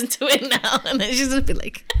 Watch her listen to it now, and then she's gonna be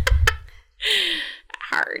like,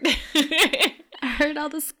 hard. I heard all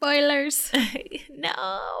the spoilers.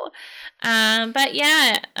 No. But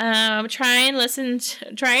yeah, try and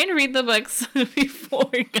read the books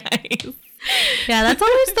before, guys. Yeah, that's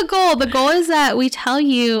always the goal. The goal is that we tell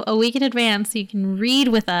you a week in advance so you can read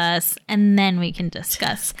with us, and then we can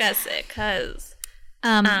discuss it, cause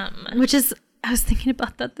which is, I was thinking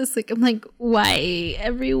about that this week. I'm like, why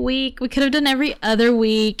every week? We could have done every other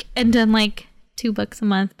week and done like 2 books a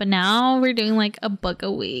month, but now we're doing like a book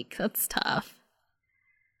a week. That's tough.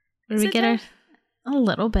 Where do we get tough? A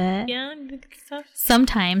little bit. Yeah, it's tough.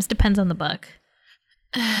 Sometimes, depends on the book.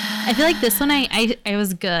 I feel like this one I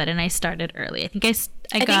was good and I started early. I think I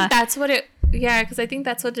think that's what it. Yeah, because I think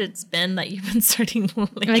that's what it's been that you've been starting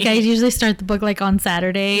late. Like I usually start the book like on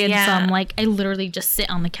Saturday, and so I'm like I literally just sit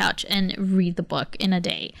on the couch and read the book in a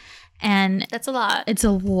day, and that's a lot. It's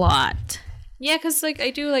a lot. Yeah, because like I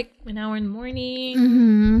do like an hour in the morning.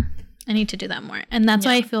 Mm-hmm. I need to do that more, and that's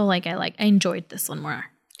why I feel like I enjoyed this one more.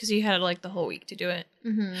 Because you had like the whole week to do it.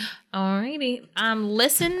 Mm-hmm. Alrighty.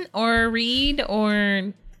 Listen or read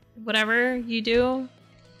or whatever you do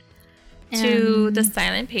to The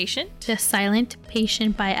Silent Patient. The Silent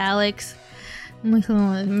Patient by Alex.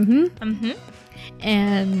 Mm-hmm. Mm-hmm.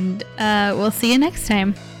 And we'll see you next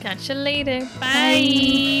time. Catch you later.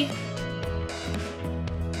 Bye.